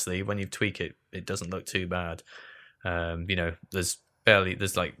 But honestly, when you tweak it, it doesn't look too bad.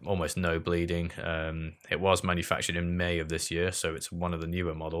 There's like almost no bleeding. It was manufactured in May of this year, so it's one of the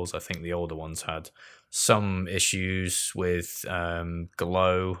newer models. I think the older ones had some issues with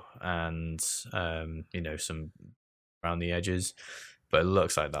glow and some around the edges, but it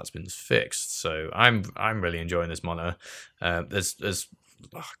looks like that's been fixed. So I'm really enjoying this monitor. There's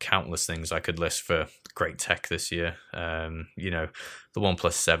countless things I could list for great tech this year. The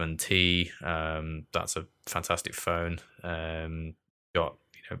OnePlus 7T, that's a fantastic phone. Got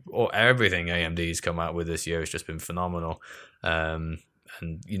everything AMD's come out with this year has just been phenomenal. And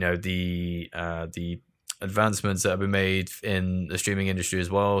the advancements that have been made in the streaming industry as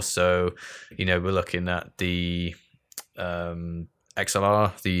well. So we're looking at the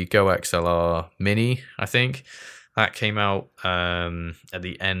XLR, the Go XLR Mini, I think. That came out at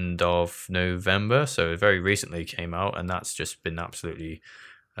the end of November, so it very recently came out, and that's just been absolutely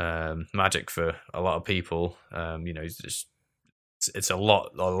magic for a lot of people. It's a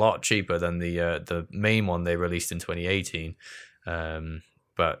lot cheaper than the main one they released in 2018.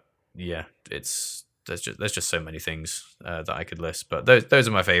 But yeah, there's just so many things that I could list, but those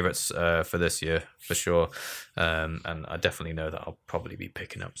are my favorites for this year for sure. And I definitely know that I'll probably be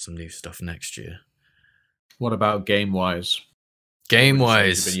picking up some new stuff next year. What about game-wise?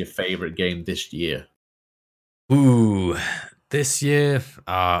 Game-wise, been your favorite game this year? Ooh, this year,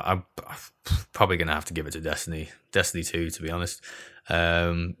 I'm probably gonna have to give it to Destiny 2, to be honest.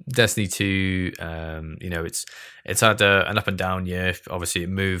 Destiny 2, it's had an up and down year. Obviously, it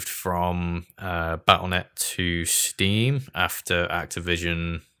moved from Battle.net to Steam after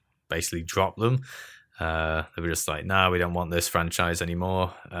Activision basically dropped them. They were just like, nah, we don't want this franchise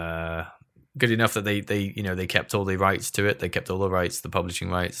anymore. Good enough that they kept all the rights to it. They kept all the rights, the publishing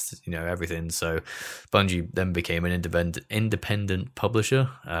rights, everything. So Bungie then became an independent publisher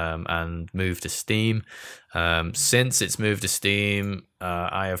and moved to Steam. Since it's moved to Steam,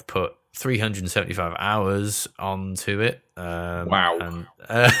 I have put 375 hours onto it. Wow. And,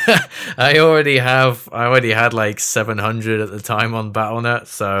 I already had like 700 at the time on Battle.net.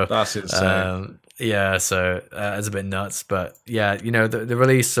 So that's insane. Yeah, so it's a bit nuts, but yeah, the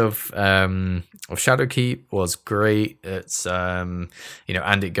release of Shadowkeep was great. It's and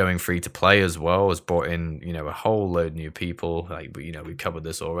it going free to play as well has brought in a whole load of new people. Like we covered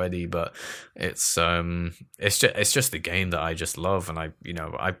this already, but it's just the game that I just love, and I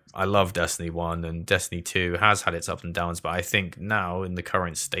love Destiny 1, and Destiny 2 has had its ups and downs, but I think now in the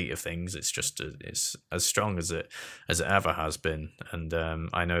current state of things, it's it's as strong as it ever has been, and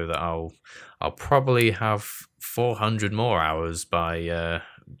I know that I'll probably have 400 more hours by the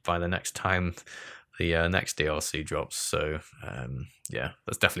next time the next DLC drops. So yeah,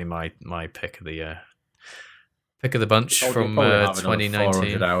 that's definitely my pick of the bunch from 2019.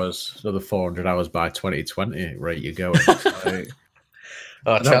 400 hours, another 400 hours by 2020. Right, you go.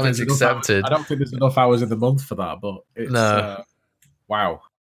 Challenge accepted. I don't think there's enough hours in the month for that, but it's wow.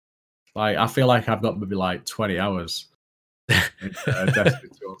 Like I feel like I've got maybe like 20 hours in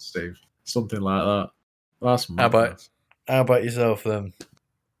Destiny 2 on Steam. Something like that. That's how about yourself then?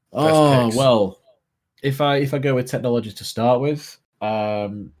 Oh well, if I go with technology to start with, I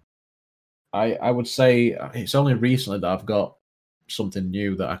would say it's only recently that I've got something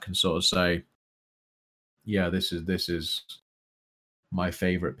new that I can sort of say, yeah, this is my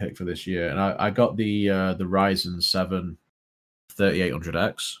favorite pick for this year, and I got the Ryzen 7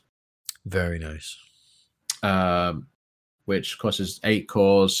 3800X, Very nice. um, which of course is 8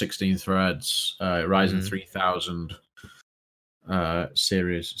 cores, 16 threads, Ryzen 3000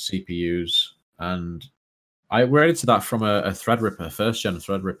 series CPUs, and I rated to that from a Threadripper, first gen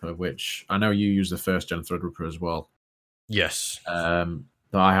Threadripper, which I know you use the first gen Threadripper as well. Yes. But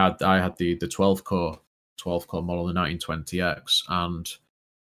I had the 12 core model, the 1920X, and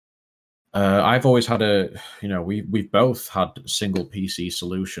I've always had we've both had single PC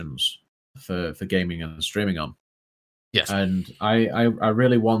solutions for gaming and streaming on, Yes. and I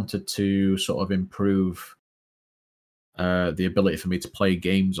really wanted to sort of improve the ability for me to play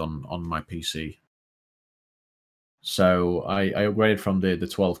games on my PC. So I upgraded from the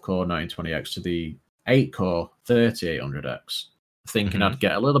 12 core 920X to the 8 core 3800X, thinking I'd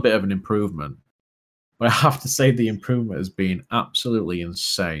get a little bit of an improvement. But I have to say the improvement has been absolutely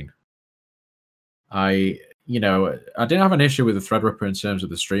insane. I didn't have an issue with the Threadripper in terms of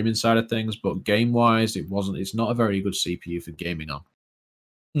the streaming side of things, but game wise, it's not a very good CPU for gaming on.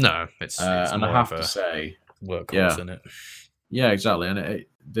 No, it's and more I have of to a say, workhorse in it. Yeah, exactly. And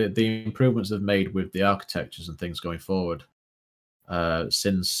the improvements they've made with the architectures and things going forward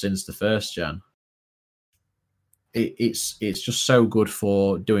since the first gen, it's just so good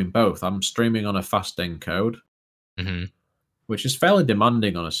for doing both. I'm streaming on a fast encode, which is fairly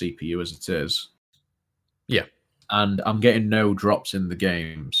demanding on a CPU as it is. Yeah. And I'm getting no drops in the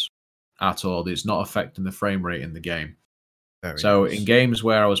games at all. It's not affecting the frame rate in the game. Very nice. In games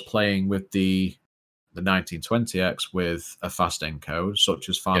where I was playing with the 1920X with a fast encode, such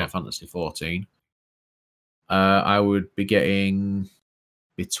as Final Fantasy 14, I would be getting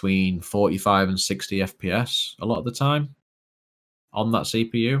between 45 and 60 FPS a lot of the time on that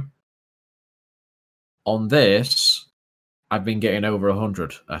CPU. On this, I've been getting over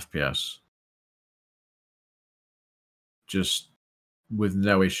 100 FPS. Just with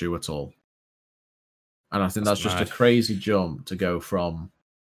no issue at all. And I think that's just a crazy jump to go from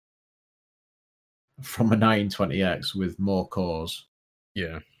a 920X with more cores.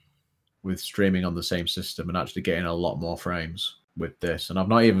 Yeah. With streaming on the same system and actually getting a lot more frames with this. And I've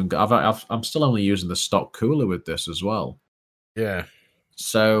not even I'm still only using the stock cooler with this as well. Yeah.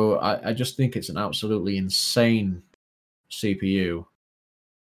 So I just think it's an absolutely insane CPU.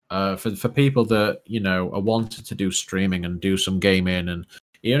 For people that, are wanted to do streaming and do some gaming, and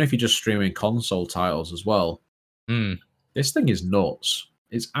even if you're just streaming console titles as well, this thing is nuts.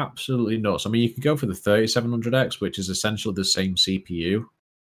 It's absolutely nuts. I mean, you could go for the 3700X, which is essentially the same CPU.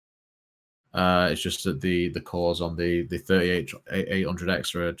 It's just that the cores on the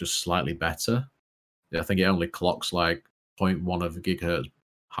 3800X are just slightly better. I think it only clocks like 0.1 of a gigahertz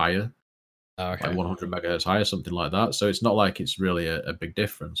higher. Okay. Like 100 megahertz higher, something like that. So it's not like it's really a big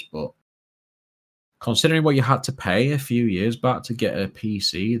difference. But considering what you had to pay a few years back to get a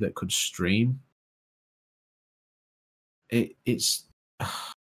PC that could stream, it's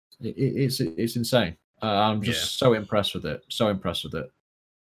insane. I'm just so impressed with it. So impressed with it.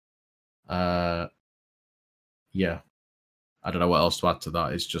 Yeah, I don't know what else to add to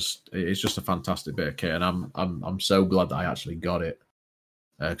that. It's just a fantastic bit of kit, and I'm so glad that I actually got it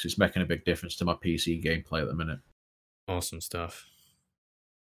because it's making a big difference to my PC gameplay at the minute. Awesome stuff.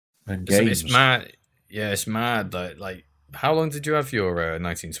 And games. It's mad. Yeah, it's mad that like, how long did you have your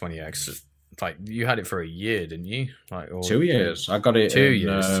 1920X? Like, you had it for a year, didn't you? Like 2 years. I got it 2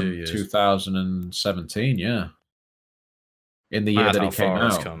 years. 2017. Yeah. In the year that it came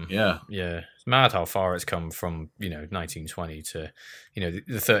out. Yeah. It's mad how far it's come from, 1920 to, the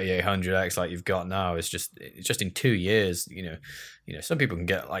 3800X like you've got now. It's just in 2 years, some people can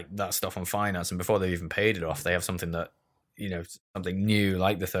get like that stuff on finance, and before they've even paid it off, they have something that, something new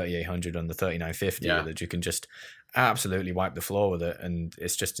like the 3800 and the 3950 that you can just absolutely wipe the floor with it. And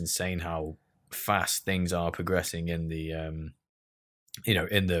it's just insane how fast things are progressing in the,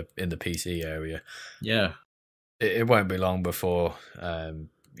 in the PC area. Yeah. It won't be long before,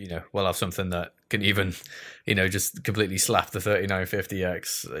 we'll have something that can even, just completely slap the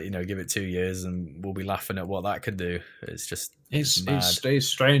 3950X, give it 2 years and we'll be laughing at what that could do. It's just, it's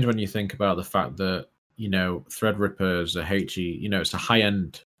strange when you think about the fact that, Threadripper is a HE, it's a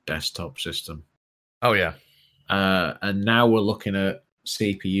high-end desktop system. Oh, yeah. And now we're looking at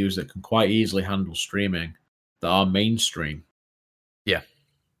CPUs that can quite easily handle streaming that are mainstream. Yeah.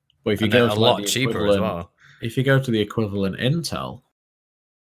 But if you go to a lot cheaper as well. If you go to the equivalent Intel,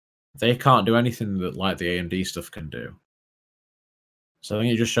 they can't do anything that like the AMD stuff can do. So I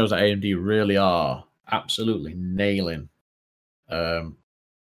think it just shows that AMD really are absolutely nailing um,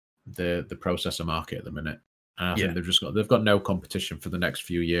 the processor market at the minute. And I think they've got no competition for the next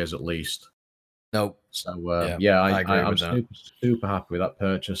few years at least. Nope. So I agree I'm with that. super happy with that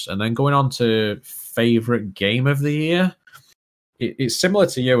purchase. And then going on to favorite game of the year, it's similar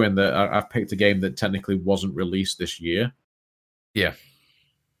to you in that I've picked a game that technically wasn't released this year. Yeah.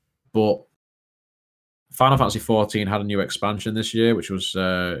 But Final Fantasy XIV had a new expansion this year, which was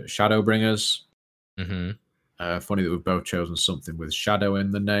Shadowbringers. Mm-hmm. Funny that we've both chosen something with Shadow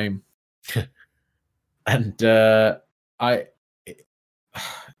in the name. And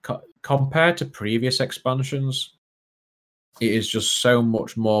compared to previous expansions, it is just so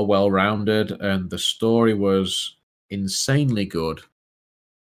much more well-rounded, and the story was insanely good.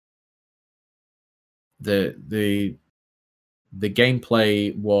 The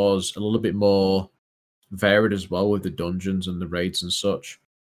gameplay was a little bit more varied as well with the dungeons and the raids and such.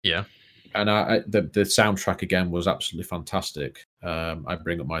 Yeah. And the soundtrack again was absolutely fantastic. I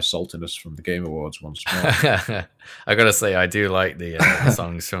bring up my saltiness from the Game Awards once more. I gotta say, I do like the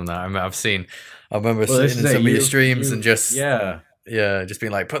songs from that. I remember sitting in some of your streams and just just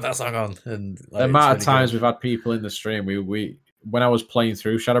being like, put that song on. And like, the amount of times we've had people in the stream, we when I was playing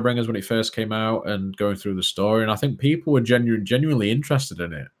through Shadowbringers when it first came out and going through the story, and I think people were genuinely interested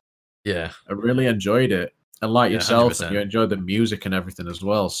in it. Yeah, I really enjoyed it, and like yourself, 100%. you enjoyed the music and everything as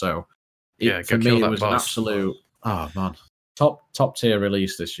well. So for me, it was an absolute top tier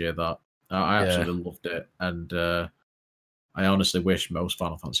release this year. That I absolutely loved it, and I honestly wish most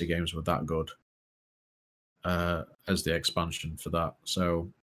Final Fantasy games were that good as the expansion for that.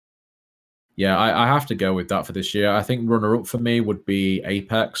 So yeah, I have to go with that for this year. I think runner up for me would be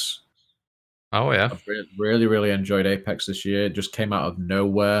Apex. Oh yeah, I've really enjoyed Apex this year. It just came out of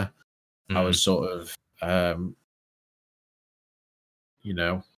nowhere. I was sort of in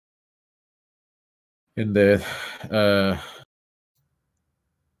the I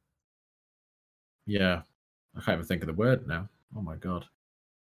can't even think of the word now. Oh my god.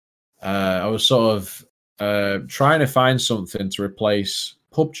 I was sort of trying to find something to replace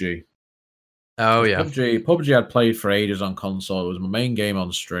PUBG. Oh yeah, PUBG I'd played for ages on console. It was my main game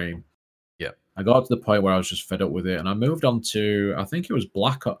on stream. Yeah, I got to the point where I was just fed up with it, and I moved on to, I think it was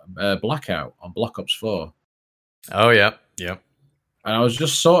Blackout on Black Ops 4. Oh yeah, yeah. And I was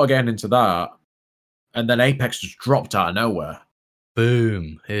just sort of getting into that, and then Apex just dropped out of nowhere.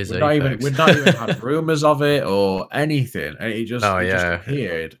 Boom! Here's Apex. We'd not even had rumors of it or anything, and it just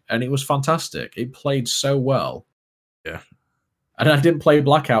appeared, and it was fantastic. It played so well. Yeah. And I didn't play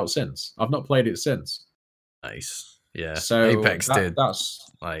Blackout since. I've not played it since. Nice. Yeah. So Apex that's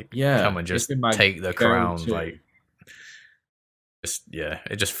come and just take the crown. Like,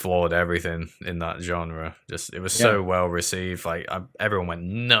 it just floored everything in that genre. It was so well received. Like, everyone went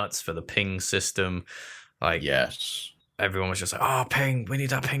nuts for the ping system. Like, yes, everyone was just like, "Oh, ping! We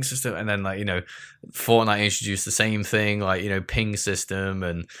need that ping system." And then, Fortnite introduced the same thing, ping system,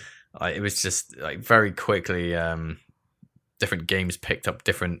 and it was just very quickly. Different games picked up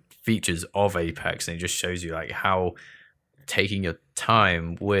different features of Apex, and it just shows you how taking your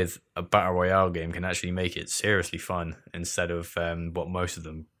time with a battle royale game can actually make it seriously fun instead of what most of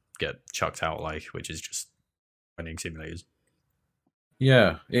them get chucked out which is just running simulators.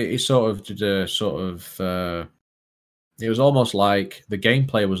 Yeah, it sort of did a it was almost like the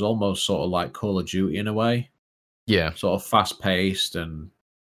gameplay was almost sort of like Call of Duty in a way. Yeah, sort of fast paced and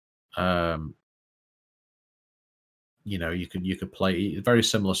you could play a very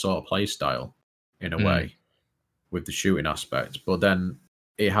similar sort of play style in a way with the shooting aspect, but then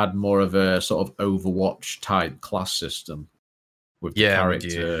it had more of a sort of Overwatch type class system with the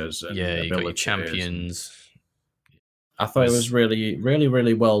characters and you got your champions. I thought it was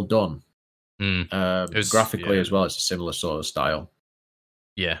really well done. Graphically as well, it's a similar sort of style.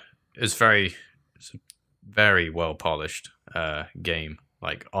 Yeah, it's a very well polished game.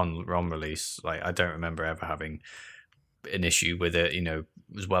 On release, I don't remember ever having an issue with it. It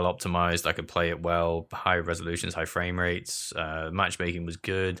was well optimized. I could play it well, high resolutions, high frame rates. Matchmaking was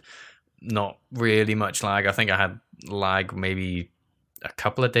good. Not really much lag. I think I had lag maybe a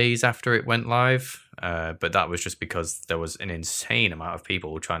couple of days after it went live, but that was just because there was an insane amount of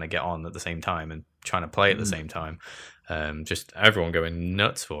people trying to get on at the same time and trying to play at the same time. Just everyone going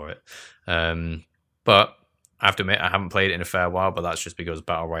nuts for it. But I have to admit, I haven't played it in a fair while, but that's just because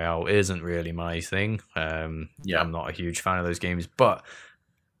Battle Royale isn't really my thing. I'm not a huge fan of those games, but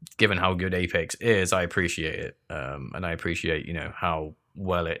given how good Apex is, I appreciate it. And I appreciate, how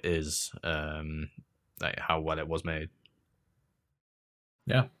well it is, how well it was made.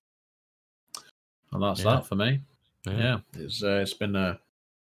 Yeah. And that's Yeah. that for me. Yeah. It's been a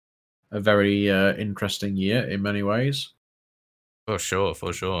very interesting year in many ways. For sure.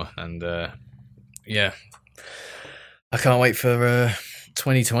 And yeah, I can't wait for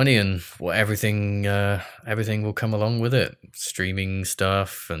 2020 and what everything will come along with it. Streaming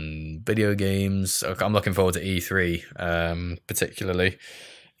stuff and video games. I'm looking forward to E3, particularly,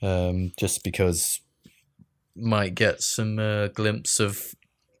 just because might get some glimpse of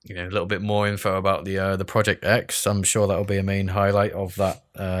a little bit more info about the Project X. I'm sure that'll be a main highlight of that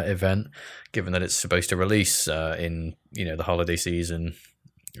event, given that it's supposed to release in the holiday season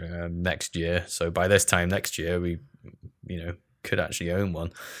next year. So by this time next year, we could actually own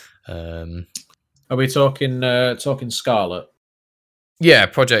one. Are we talking Scarlet? Yeah,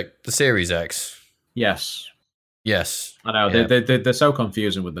 the Series X. Yes. I know they're so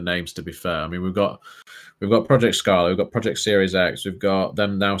confusing with the names. To be fair, I mean we've got Project Scarlet, we've got Project Series X, we've got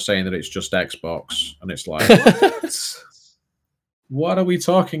them now saying that it's just Xbox, and it's like, what are we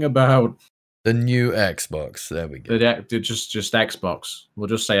talking about? The new Xbox. There we go. Just Xbox. We'll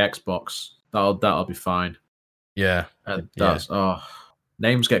just say Xbox. That'll be fine. Yeah.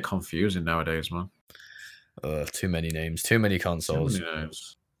 Names get confusing nowadays, man. Too many names, too many consoles. Too many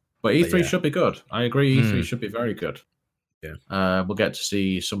names. But E3 should be good. I agree. E3 should be very good. Yeah. We'll get to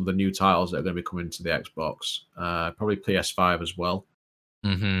see some of the new titles that are going to be coming to the Xbox. Probably PS5 as well.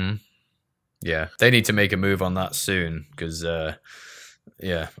 Mm-hmm. Yeah, they need to make a move on that soon because, I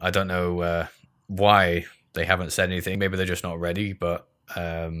don't know why they haven't said anything. Maybe they're just not ready. But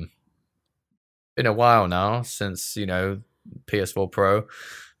been a while now since PS4 Pro,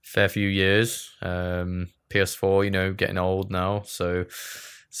 fair few years. PS4, getting old now, so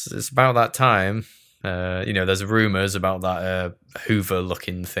it's about that time. There's rumors about that Hoover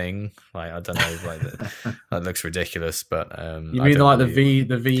looking thing. Like, I don't know, like that looks ridiculous. But you mean like the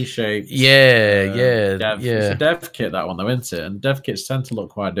V shape? Yeah. It's a dev kit, that one though, isn't it? And dev kits tend to look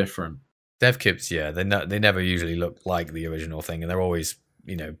quite different. Dev kits, they never usually look like the original thing, and they're always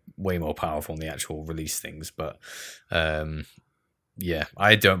way more powerful than the actual release things. But I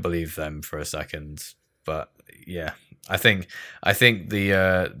don't believe them for a second. But yeah, I think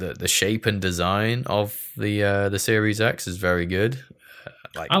the shape and design of the Series X is very good.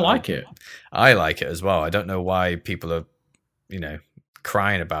 I like it. I like it as well. I don't know why people are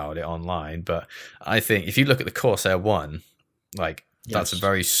crying about it online, but I think if you look at the Corsair One, that's a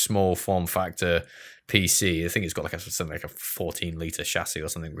very small form factor PC. I think it's got something like a 14-liter chassis or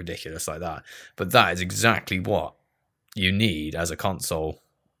something ridiculous like that. But that is exactly what you need as a console.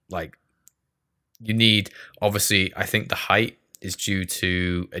 You need, obviously, I think the height is due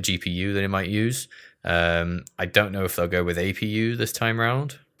to a GPU that it might use. I don't know if they'll go with APU this time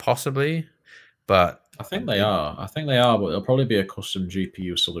around, possibly, but I think they are. But it'll probably be a custom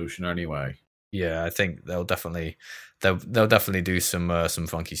GPU solution anyway. Yeah, I think they'll definitely do some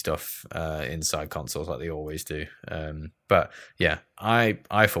funky stuff inside consoles like they always do. But yeah, I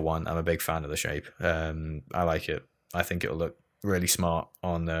for one, I'm a big fan of the shape. I like it. I think it'll look really smart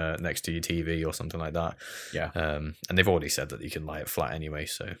on next to your TV or something like that. Yeah. And they've already said that you can lie it flat anyway,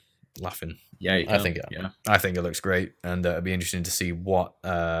 so laughing. Yeah, I think it looks great, and it'll be interesting to see what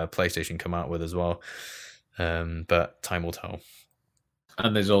PlayStation come out with as well. But time will tell.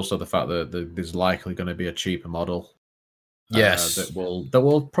 And there's also the fact that there's likely going to be a cheaper model. Yes. That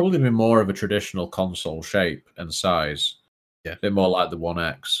will probably be more of a traditional console shape and size. Yeah. A bit more like the One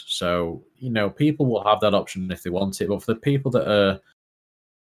X. So, people will have that option if they want it. But for the people that are,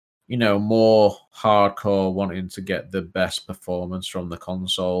 more hardcore, wanting to get the best performance from the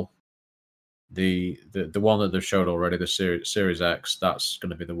console, the one that they've showed already, the Series X, that's going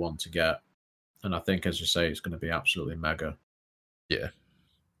to be the one to get. And I think, as you say, it's going to be absolutely mega. Yeah.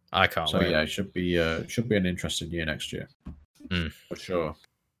 I can't wait. So yeah, it should be an interesting year next year. For sure.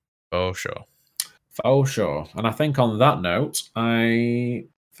 Oh sure. Oh sure. And I think on that note, I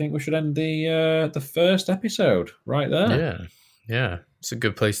think we should end the first episode right there. Yeah. It's a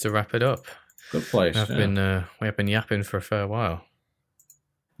good place to wrap it up. Good place. We have been yapping for a fair while.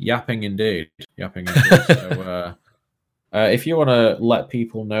 Yapping indeed. So if you want to let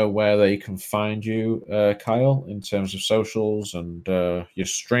people know where they can find you, Kyle, in terms of socials and your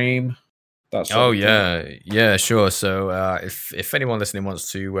stream. Yeah, sure. So if anyone listening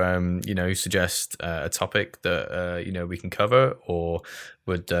wants to suggest a topic that we can cover, or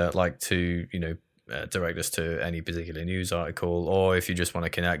would like to direct us to any particular news article, or if you just want to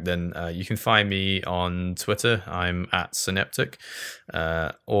connect, then you can find me on Twitter. I'm at Synaptic,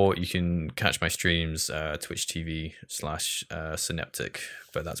 or you can catch my streams Twitch TV/Synaptic,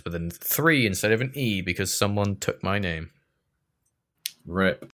 but that's with a 3 instead of an E because someone took my name.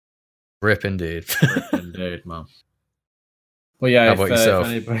 Rip. Rip indeed. Indeed, man. Well, yeah. How about yourself?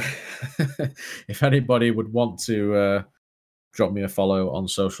 If anybody would want to drop me a follow on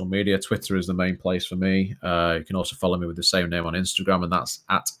social media, Twitter is the main place for me. You can also follow me with the same name on Instagram, and that's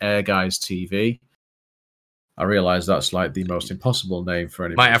at AirGuysTV. I realise that's like the most impossible name for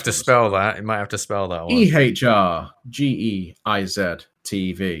anybody. Might have to spell that. You might have to spell that one.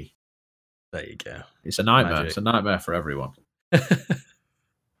 EHRGEIZ-TV. There you go. It's a nightmare. Magic. It's a nightmare for everyone.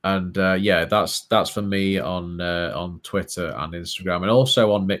 And yeah, that's for me on Twitter and Instagram, and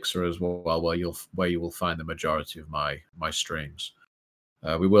also on Mixer as well, where you will find the majority of my streams.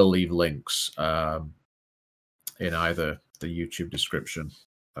 We will leave links in either the YouTube description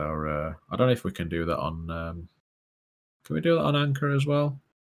or I don't know if we can do that on. Can we do that on Anchor as well?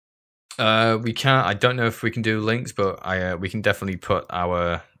 We can't. I don't know if we can do links, but we can definitely put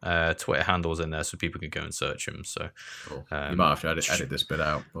our Twitter handles in there so people can go and search them. So cool. You might have to edit this bit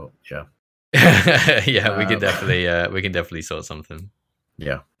out, but yeah, yeah, we can definitely sort something.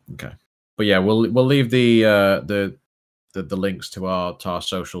 Yeah, okay, but yeah, we'll leave the links to our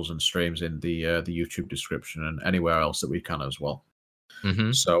socials and streams in the YouTube description and anywhere else that we can as well.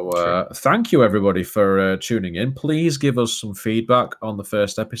 Mm-hmm. So thank you everybody for tuning in. Please give us some feedback on the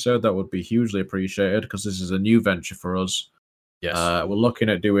first episode. That would be hugely appreciated because this is a new venture for us. Yes, we're looking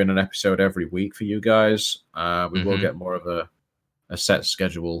at doing an episode every week for you guys. We will get more of a set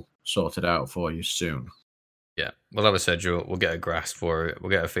schedule sorted out for you soon. Yeah, we'll have a schedule. We'll get a grasp for it.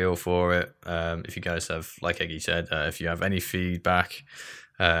 We'll get a feel for it. If you guys have, like Eggy said, if you have any feedback,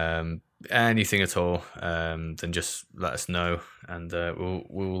 anything at all, then just let us know, and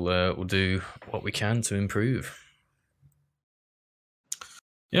we'll do what we can to improve.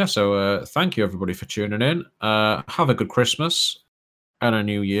 Yeah, so thank you everybody for tuning in. Have a good Christmas and a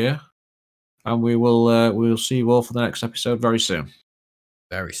new year, and we'll see you all for the next episode very soon.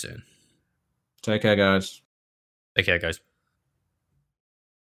 Very soon. Take care, guys. Take care, guys.